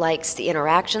stories. He likes the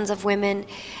interactions of women.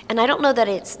 And I don't know that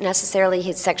it's necessarily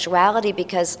his sexuality,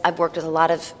 because I've worked with a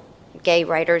lot of gay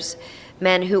writers,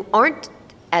 men who aren't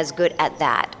as good at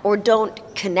that or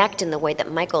don't connect in the way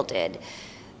that Michael did.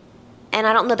 And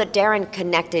I don't know that Darren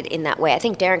connected in that way. I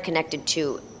think Darren connected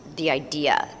to the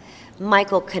idea.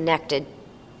 Michael connected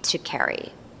to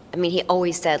Carrie. I mean, he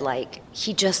always said, like,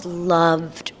 he just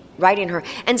loved writing her.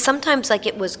 And sometimes, like,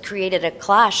 it was created a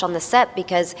clash on the set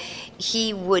because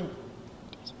he would,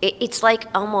 it's like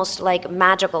almost like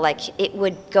magical, like it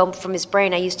would go from his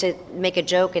brain. I used to make a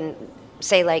joke and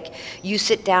say, like, you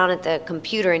sit down at the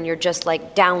computer and you're just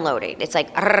like downloading. It's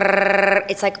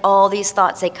like all these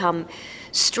thoughts, they come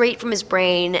straight from his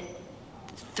brain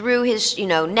through his,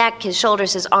 neck, his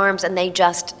shoulders, his arms, and they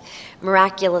just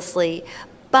miraculously.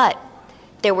 But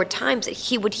there were times that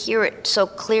he would hear it so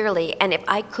clearly, and if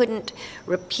I couldn't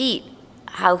repeat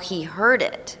how he heard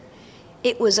it,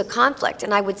 it was a conflict.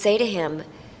 And I would say to him,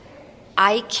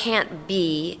 I can't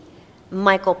be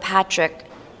Michael Patrick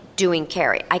doing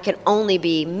Carrie. I can only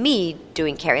be me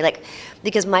doing Carrie,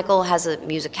 because Michael has a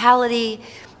musicality,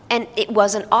 and it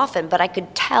wasn't often, but I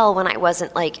could tell when I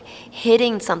wasn't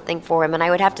hitting something for him, and I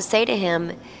would have to say to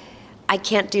him, I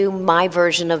can't do my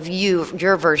version of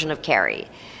your version of Carrie.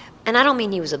 And I don't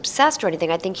mean he was obsessed or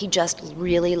anything. I think he just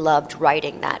really loved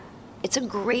writing that. It's a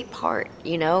great part,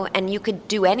 and you could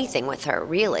do anything with her,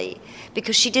 really,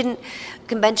 because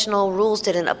conventional rules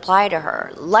didn't apply to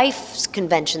her. Life's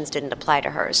conventions didn't apply to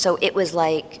her. So it was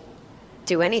like,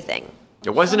 do anything.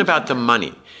 It wasn't about the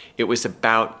money. It was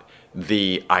about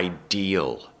the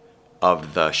ideal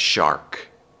of the shark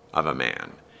of a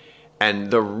man.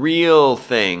 And the real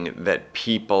thing that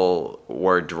people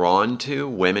were drawn to,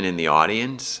 women in the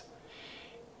audience,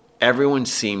 everyone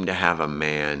seemed to have a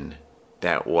man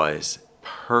that was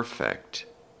perfect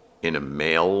in a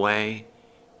male way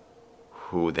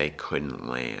who they couldn't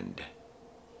land.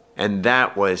 And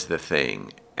that was the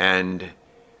thing. And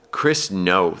Chris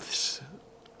Noth's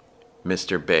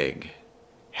Mr. Big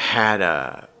had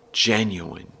a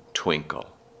genuine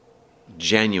twinkle,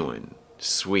 genuine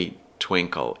sweet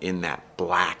twinkle in that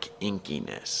black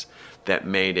inkiness that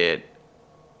made it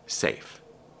safe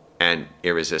and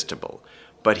irresistible.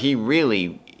 But he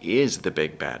really is the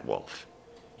big bad wolf.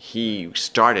 He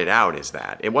started out as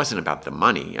that. It wasn't about the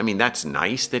money. I mean, that's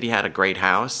nice that he had a great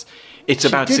house. It's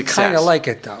about success. She did kind of like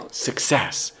it, though.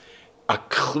 Success. A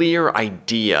clear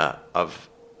idea of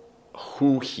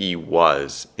who he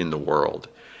was in the world.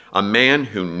 A man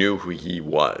who knew who he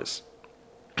was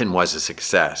and was a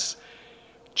success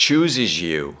chooses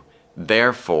you,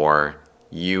 therefore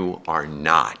you are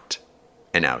not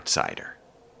an outsider.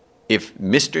 If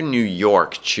Mr. New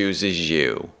York chooses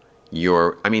you,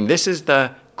 this is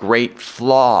the great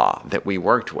flaw that we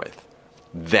worked with,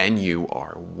 then you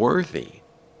are worthy.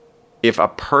 If a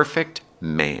perfect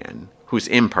man, who's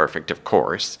imperfect of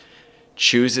course,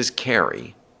 chooses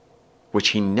Carrie, which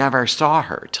he never saw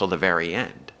her till the very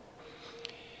end,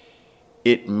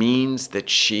 it means that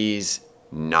she's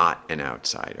not an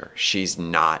outsider. She's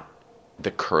not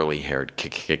the curly-haired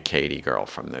Katie girl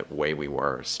from the Way We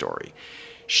Were story.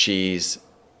 She's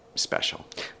special.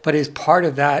 But is part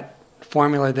of that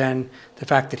formula then the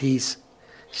fact that he's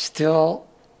still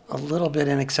a little bit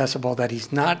inaccessible, that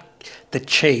he's not, the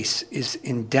chase is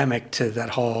endemic to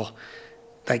that whole,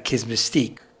 his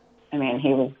mystique? I mean,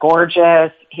 he was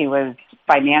gorgeous. He was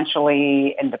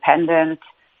financially independent.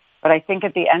 But I think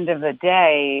at the end of the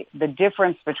day, the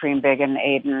difference between Big and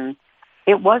Aidan,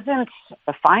 it wasn't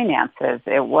the finances.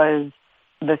 It was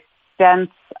the sense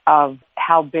of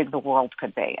how big the world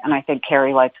could be. And I think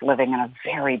Carrie liked living in a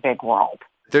very big world.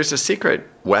 There's a secret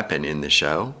weapon in the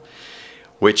show,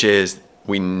 which is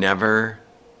we never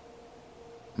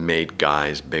made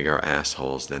guys bigger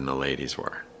assholes than the ladies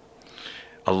were.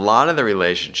 A lot of the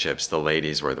relationships, the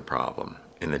ladies were the problem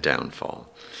in the downfall.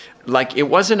 It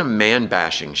wasn't a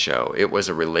man-bashing show. It was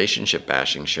a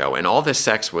relationship-bashing show. And all the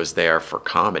sex was there for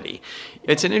comedy.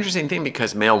 It's an interesting thing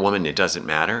because male-woman, it doesn't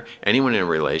matter. Anyone in a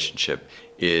relationship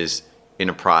is in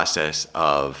a process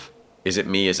of, is it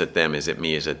me, is it them, is it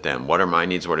me, is it them? What are my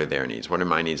needs, what are their needs? What are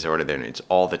my needs, what are their needs?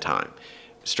 All the time.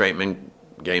 Straight men,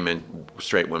 gay men,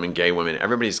 straight women, gay women,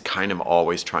 everybody's kind of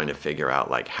always trying to figure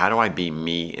out, how do I be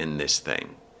me in this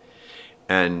thing?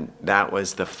 And that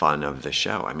was the fun of the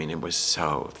show. I mean, it was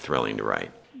so thrilling to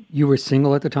write. You were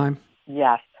single at the time?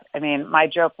 Yes. I mean, my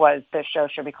joke was this show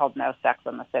should be called No Sex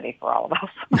in the City for all of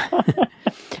us.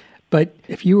 But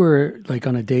if you were like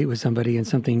on a date with somebody and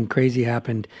something crazy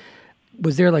happened,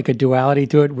 was there like a duality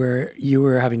to it where you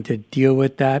were having to deal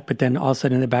with that, but then all of a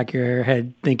sudden in the back of your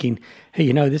head thinking, hey,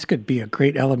 you know, this could be a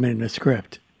great element in a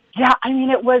script? Yeah, I mean,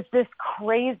 it was this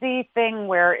crazy thing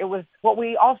where it was what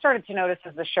we all started to notice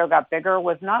as the show got bigger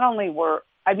was not only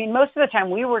most of the time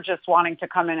we were just wanting to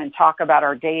come in and talk about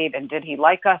our date and did he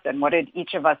like us and what did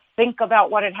each of us think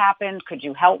about what had happened? Could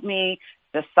you help me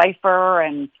decipher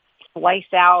and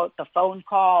slice out the phone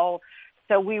call?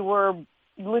 So we were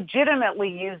legitimately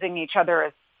using each other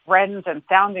as friends and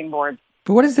sounding boards.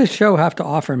 But what does this show have to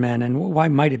offer men, and why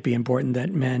might it be important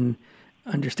that men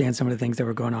understand some of the things that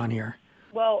were going on here?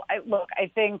 Well, I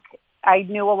think I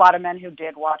knew a lot of men who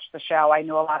did watch the show. I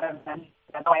knew a lot of men who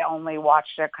said, I only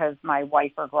watched it because my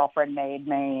wife or girlfriend made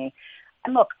me.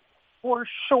 And look, for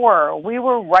sure, we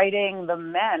were writing the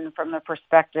men from the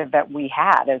perspective that we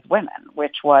had as women,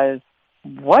 which was,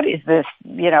 what is this,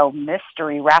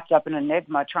 mystery wrapped up in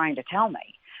enigma trying to tell me?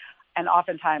 And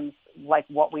oftentimes, like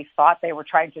what we thought they were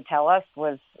trying to tell us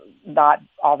was not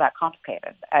all that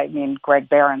complicated. I mean, Greg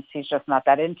Behrens, he's just not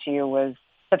that into you, was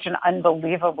such an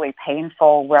unbelievably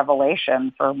painful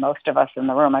revelation for most of us in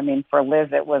the room. I mean, for Liz,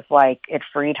 it was like it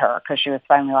freed her because she was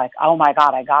finally like, oh my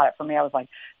God, I got it. For me, I was like,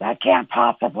 that can't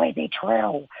possibly be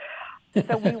true.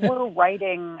 So we were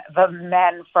writing the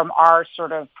men from our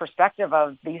sort of perspective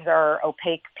of these are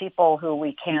opaque people who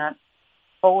we can't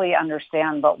fully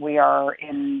understand, but we are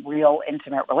in real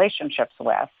intimate relationships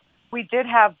with. We did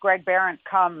have Greg Behrens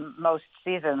come most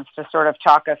seasons to sort of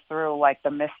talk us through like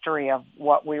the mystery of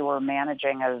what we were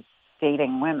managing as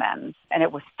dating women. And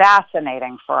it was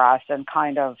fascinating for us and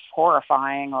kind of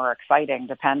horrifying or exciting,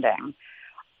 depending.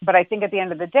 But I think at the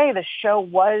end of the day, the show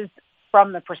was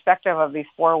from the perspective of these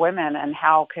 4 women and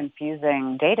how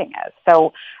confusing dating is.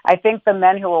 So I think the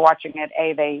men who were watching it,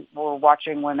 they were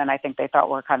watching women I think they thought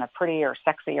were kind of pretty or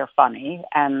sexy or funny.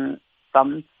 And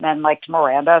some men liked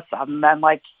Miranda, some men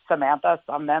liked Samantha,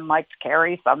 some men liked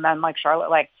Carrie, some men liked Charlotte.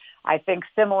 Like, I think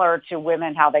similar to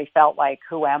women, how they felt like,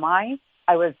 who am I?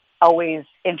 I was always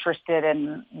interested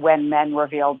in when men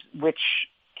revealed which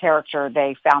character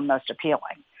they found most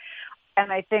appealing.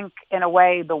 And I think, in a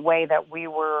way, the way that we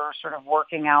were sort of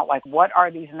working out, like, what are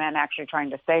these men actually trying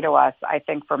to say to us? I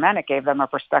think for men, it gave them a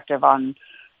perspective on,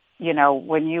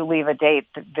 when you leave a date,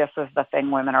 this is the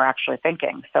thing women are actually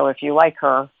thinking. So if you like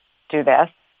her, do this.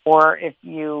 Or if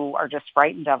you are just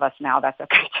frightened of us now, that's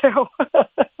okay too.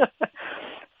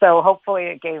 So hopefully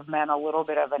it gave men a little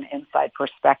bit of an inside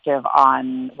perspective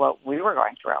on what we were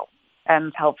going through.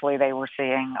 And hopefully they were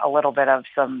seeing a little bit of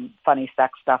some funny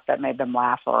sex stuff that made them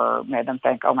laugh or made them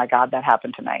think, oh my God, that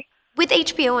happened to me. With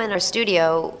HBO and our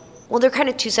studio, well, they're kind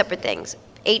of 2 separate things.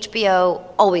 HBO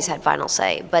always had final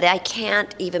say, but I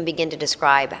can't even begin to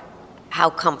describe how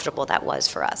comfortable that was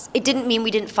for us. It didn't mean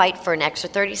we didn't fight for an extra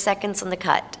 30 seconds on the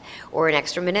cut or an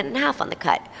extra minute and a half on the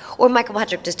cut. Or Michael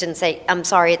Patrick just didn't say, I'm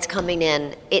sorry, it's coming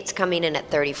in at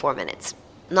 34 minutes.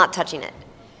 I'm not touching it.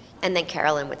 And then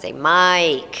Carolyn would say,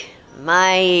 Mike.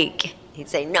 He'd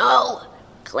say, no,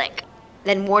 click.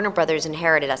 Then Warner Brothers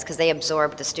inherited us because they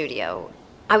absorbed the studio.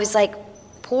 I was like,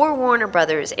 poor Warner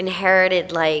Brothers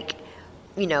inherited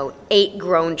 8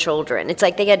 grown children. It's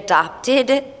like they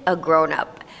adopted a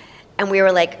grown-up. And we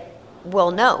were like,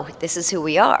 well, no, this is who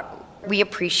we are. We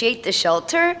appreciate the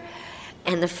shelter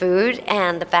and the food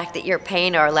and the fact that you're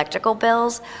paying our electrical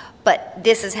bills, but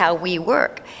this is how we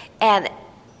work. And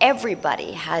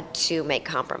everybody had to make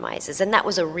compromises, and that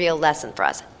was a real lesson for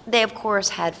us. They, of course,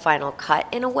 had final cut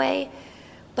in a way,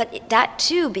 but that,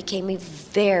 too, became a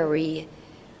very,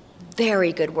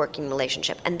 very good working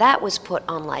relationship. And that was put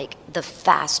on, the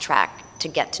fast track to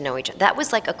get to know each other. That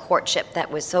was like a courtship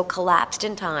that was so collapsed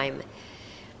in time.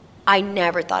 I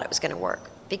never thought it was going to work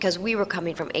because we were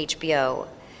coming from HBO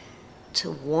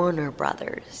to Warner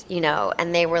Brothers,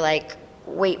 and they were like,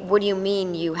 wait, what do you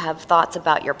mean you have thoughts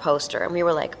about your poster? And we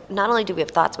were like, not only do we have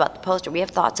thoughts about the poster, we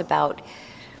have thoughts about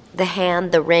the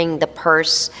hand, the ring, the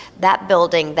purse, that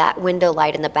building, that window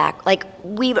light in the back.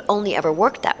 We've only ever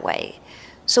worked that way.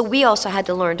 So we also had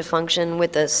to learn to function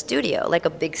with a studio, like a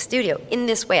big studio, in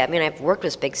this way. I mean, I've worked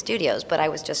with big studios, but I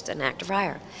was just an actor for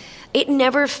hire. It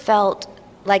never felt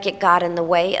like it got in the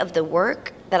way of the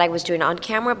work that I was doing on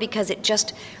camera because it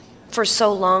just, for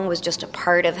so long, was just a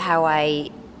part of how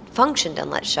I functioned on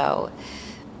that show.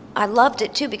 I loved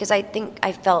it, too, because I think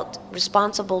I felt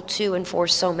responsible to and for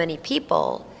so many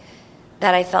people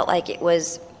that I felt like it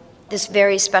was this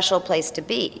very special place to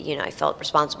be. I felt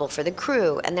responsible for the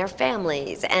crew and their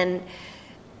families and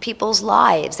people's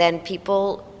lives and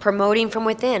people promoting from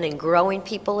within and growing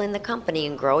people in the company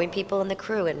and growing people in the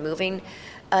crew and moving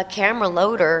a camera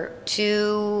loader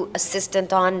to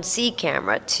assistant on C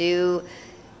camera to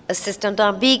assistant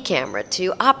on B camera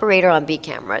to operator on B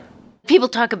camera. People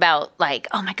talk about like,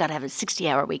 oh my God, I have a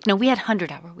 60-hour week. No, we had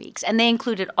 100-hour weeks, and they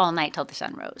included all night till the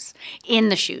sun rose in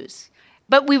the shoes.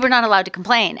 But we were not allowed to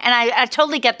complain, and I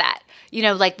totally get that. You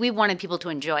know, like we wanted people to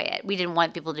enjoy it. We didn't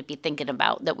want people to be thinking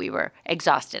about that we were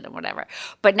exhausted and whatever.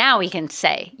 But now we can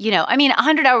say, you know, I mean, a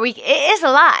 100-hour week is a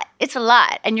lot. It's a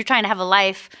lot. And you're trying to have a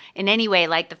life in any way.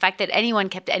 Like the fact that anyone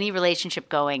kept any relationship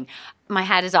going, my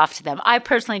hat is off to them. I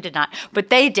personally did not, but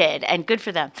they did, and good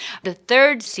for them. The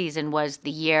third season was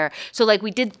the year. So like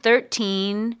we did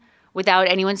 13 without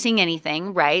anyone seeing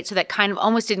anything, right? So that kind of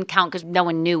almost didn't count because no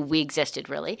one knew we existed,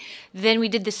 really. Then we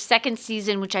did the second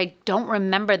season, which I don't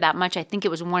remember that much. I think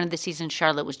it was one of the seasons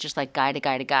Charlotte was just like guy to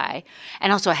guy to guy.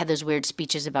 And also I had those weird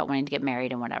speeches about wanting to get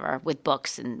married and whatever with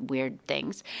books and weird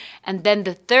things. And then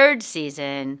the third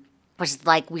season was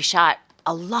like we shot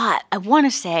a lot. I want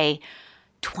to say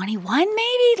 21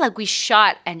 maybe? Like we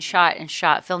shot and shot and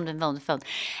shot, filmed and filmed and filmed.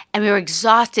 And we were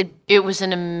exhausted. It was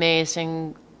an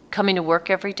amazing... Coming to work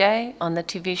every day on the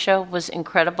TV show was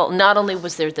incredible. Not only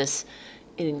was there this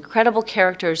incredible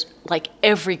characters like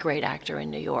every great actor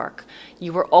in New York,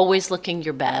 you were always looking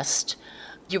your best.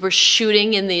 You were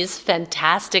shooting in these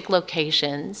fantastic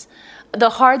locations.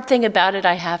 The hard thing about it,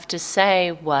 I have to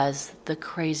say, was the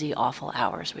crazy, awful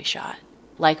hours we shot.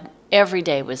 Like every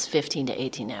day was 15 to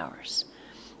 18 hours.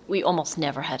 We almost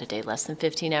never had a day less than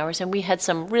 15 hours, and we had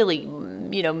some really,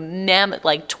 mammoth,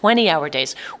 like 20-hour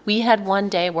days. We had one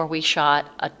day where we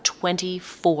shot a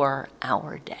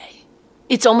 24-hour day.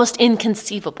 It's almost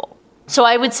inconceivable. So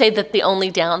I would say that the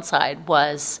only downside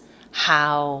was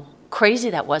how crazy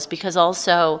that was, because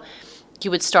also you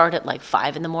would start at like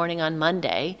 5 in the morning on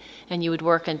Monday, and you would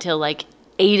work until like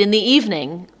 8 in the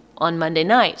evening on Monday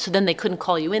night. So then they couldn't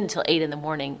call you in until 8 in the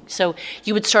morning. So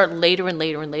you would start later and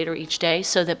later and later each day,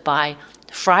 so that by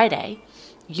Friday,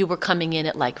 you were coming in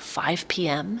at like 5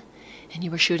 p.m. and you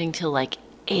were shooting till like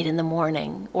 8 in the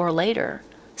morning or later,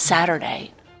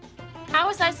 Saturday. How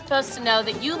was I supposed to know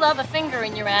that you love a finger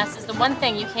in your ass is the one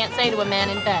thing you can't say to a man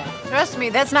in bed? Trust me,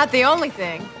 that's not the only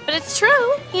thing. But it's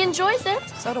true. He enjoys it.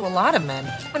 So do a lot of men.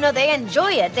 Well, no, they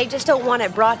enjoy it. They just don't want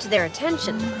it brought to their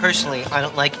attention. Personally, I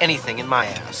don't like anything in my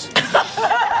ass.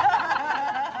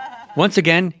 Once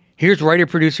again, here's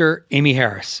writer-producer Amy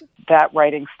Harris. That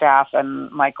writing staff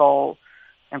and Michael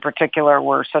in particular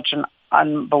were such an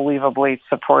unbelievably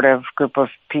supportive group of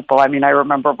people. I mean, I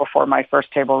remember before my first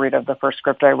table read of the first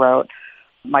script I wrote,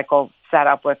 Michael sat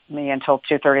up with me until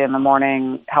 2:30 in the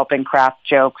morning helping craft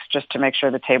jokes just to make sure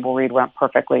the table read went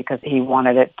perfectly because he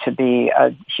wanted it to be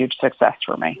a huge success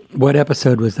for me. What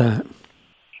episode was that?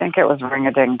 I think it was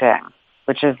Ring-a-Ding-Ding,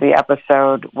 which is the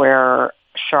episode where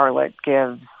Charlotte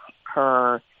gives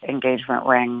her engagement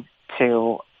ring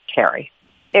to Carrie.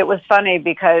 It was funny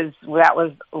because that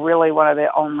was really one of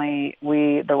the only,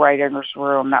 the writer's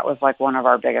room, that was like one of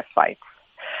our biggest fights.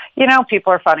 You know,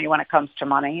 people are funny when it comes to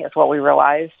money, is what we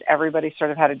realized. Everybody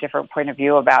sort of had a different point of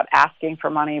view about asking for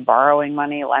money, borrowing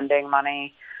money, lending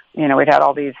money. You know, we'd had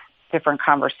all these different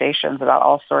conversations about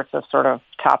all sorts of sort of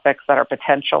topics that are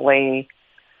potentially,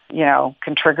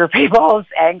 can trigger people's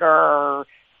anger or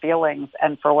feelings.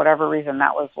 And for whatever reason,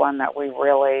 that was one that we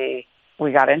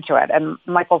got into it. And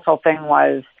Michael's whole thing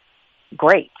was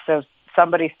great. So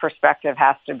somebody's perspective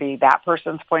has to be that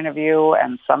person's point of view,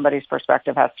 and somebody's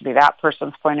perspective has to be that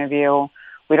person's point of view.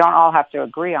 We don't all have to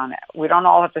agree on it. We don't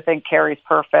all have to think Carrie's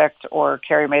perfect or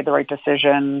Carrie made the right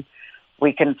decision.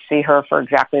 We can see her for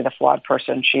exactly the flawed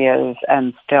person she is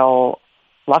and still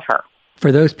love her.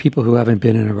 For those people who haven't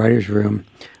been in a writer's room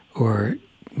or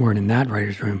weren't in that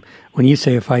writer's room, when you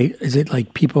say a fight, is it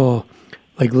like people,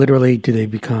 like literally, do they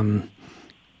become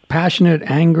passionate,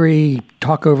 angry,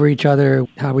 talk over each other?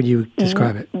 How would you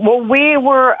describe it? Well, we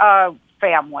were a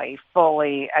family,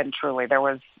 fully and truly. There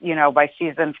was, by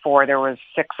season 4, there was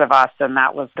 6 of us, and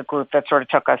that was the group that sort of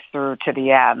took us through to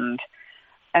the end.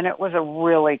 And it was a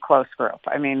really close group.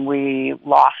 I mean, we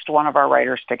lost one of our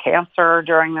writers to cancer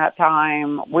during that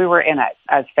time. We were in it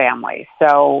as family.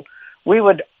 So we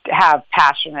would have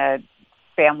passionate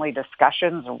family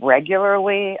discussions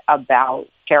regularly about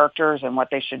characters and what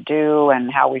they should do and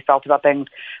how we felt about things.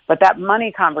 But that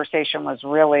money conversation was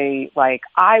really like,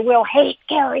 I will hate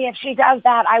Carrie if she does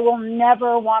that. I will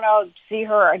never want to see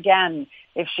her again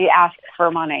if she asks for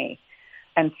money.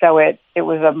 And so it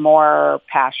was a more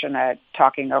passionate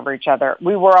talking over each other.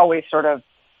 We were always sort of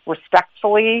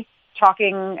respectfully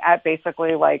talking at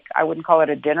basically like, I wouldn't call it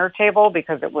a dinner table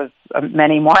because it was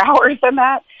many more hours than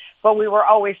that. But we were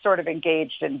always sort of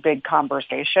engaged in big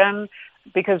conversation.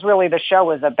 because really the show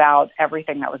was about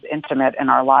everything that was intimate in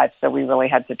our lives. So we really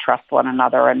had to trust one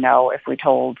another and know if we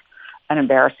told an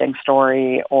embarrassing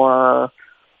story or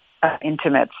an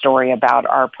intimate story about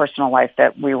our personal life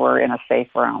that we were in a safe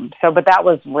room. So, but that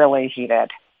was really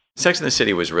heated. Sex and the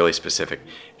City was really specific.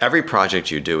 Every project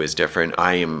you do is different.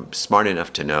 I am smart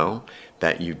enough to know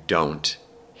that you don't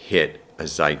hit a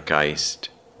zeitgeist,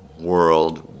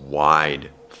 worldwide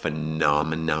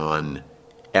phenomenon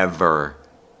ever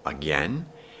again.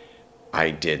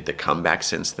 I did The Comeback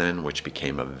since then, which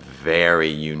became a very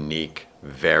unique,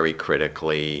 very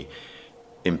critically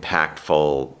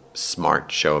impactful,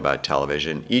 smart show about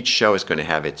television. Each show is going to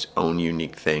have its own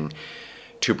unique thing.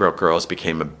 Two Broke Girls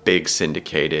became a big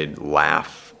syndicated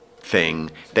laugh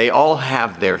thing. They all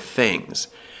have their things.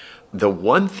 The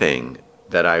one thing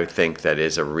that I think that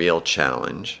is a real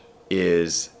challenge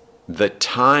is the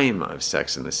time of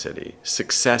Sex and the City.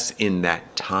 Success in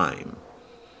that time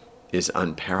is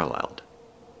unparalleled.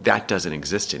 That doesn't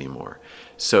exist anymore.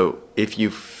 So if you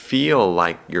feel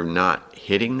like you're not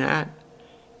hitting that,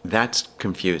 that's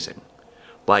confusing.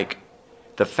 Like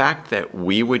the fact that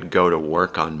we would go to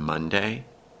work on Monday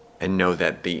and know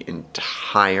that the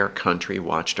entire country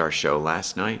watched our show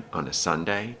last night on a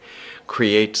Sunday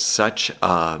creates such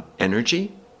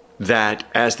energy that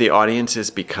as the audiences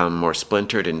become more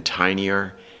splintered and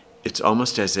tinier, it's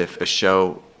almost as if a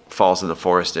show falls in the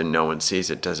forest and no one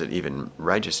sees it, doesn't even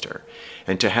register.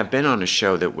 And to have been on a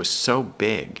show that was so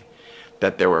big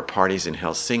that there were parties in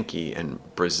Helsinki and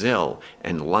Brazil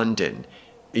and London,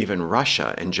 even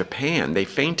Russia and Japan. They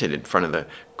fainted in front of the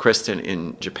Kristen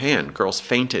in Japan. Girls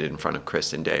fainted in front of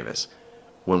Kristen Davis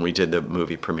when we did the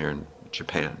movie premiere in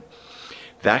Japan.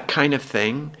 That kind of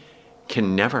thing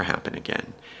can never happen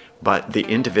again. But the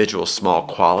individual small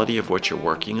quality of what you're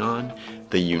working on,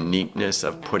 the uniqueness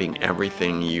of putting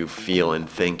everything you feel and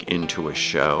think into a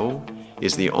show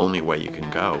is the only way you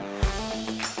can go.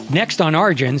 Next on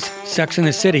Origins, Sex and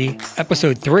the City,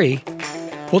 Episode 3,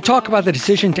 we'll talk about the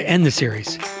decision to end the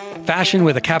series, fashion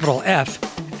with a capital F,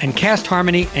 and cast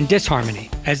harmony and disharmony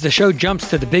as the show jumps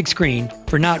to the big screen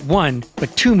for not one,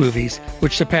 but two movies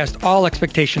which surpassed all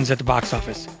expectations at the box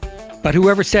office. But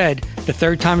whoever said the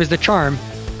third time is the charm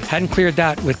hadn't cleared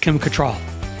that with Kim Cattrall.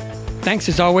 Thanks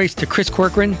as always to Chris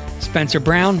Corcoran, Spencer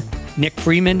Brown, Nick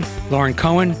Freeman, Lauren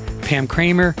Cohen, Pam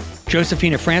Kramer,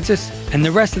 Josephina Francis, and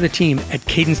the rest of the team at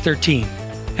Cadence 13,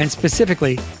 and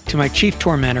specifically to my chief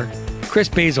tormentor, Chris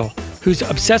Basil, whose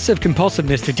obsessive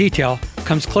compulsiveness to detail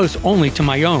comes close only to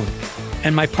my own,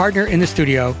 and my partner in the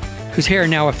studio, whose hair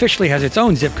now officially has its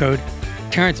own zip code,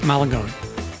 Terrence Malagone.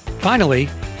 Finally,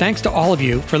 thanks to all of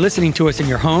you for listening to us in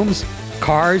your homes,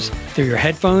 cars, through your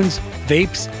headphones,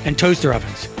 vapes, and toaster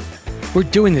ovens. We're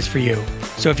doing this for you,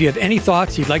 so if you have any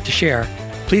thoughts you'd like to share,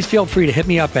 please feel free to hit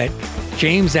me up at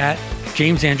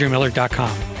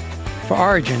james@jamesandrewmiller.com. For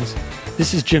Origins,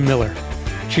 this is Jim Miller.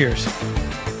 Cheers.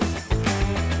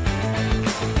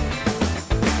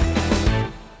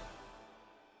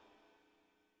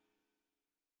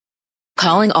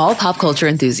 Calling all pop culture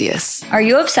enthusiasts. Are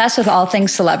you obsessed with all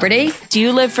things celebrity? Do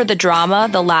you live for the drama,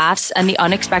 the laughs, and the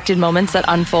unexpected moments that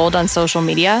unfold on social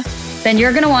media? Then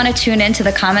you're going to want to tune in to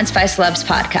the Comments by Celebs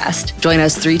podcast. Join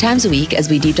us 3 times a week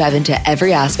as we deep dive into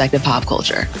every aspect of pop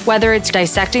culture. Whether it's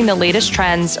dissecting the latest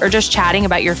trends or just chatting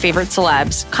about your favorite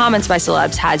celebs, Comments by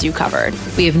Celebs has you covered.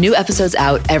 We have new episodes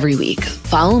out every week.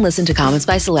 Follow and listen to Comments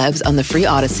by Celebs on the free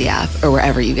Odyssey app or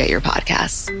wherever you get your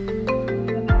podcasts.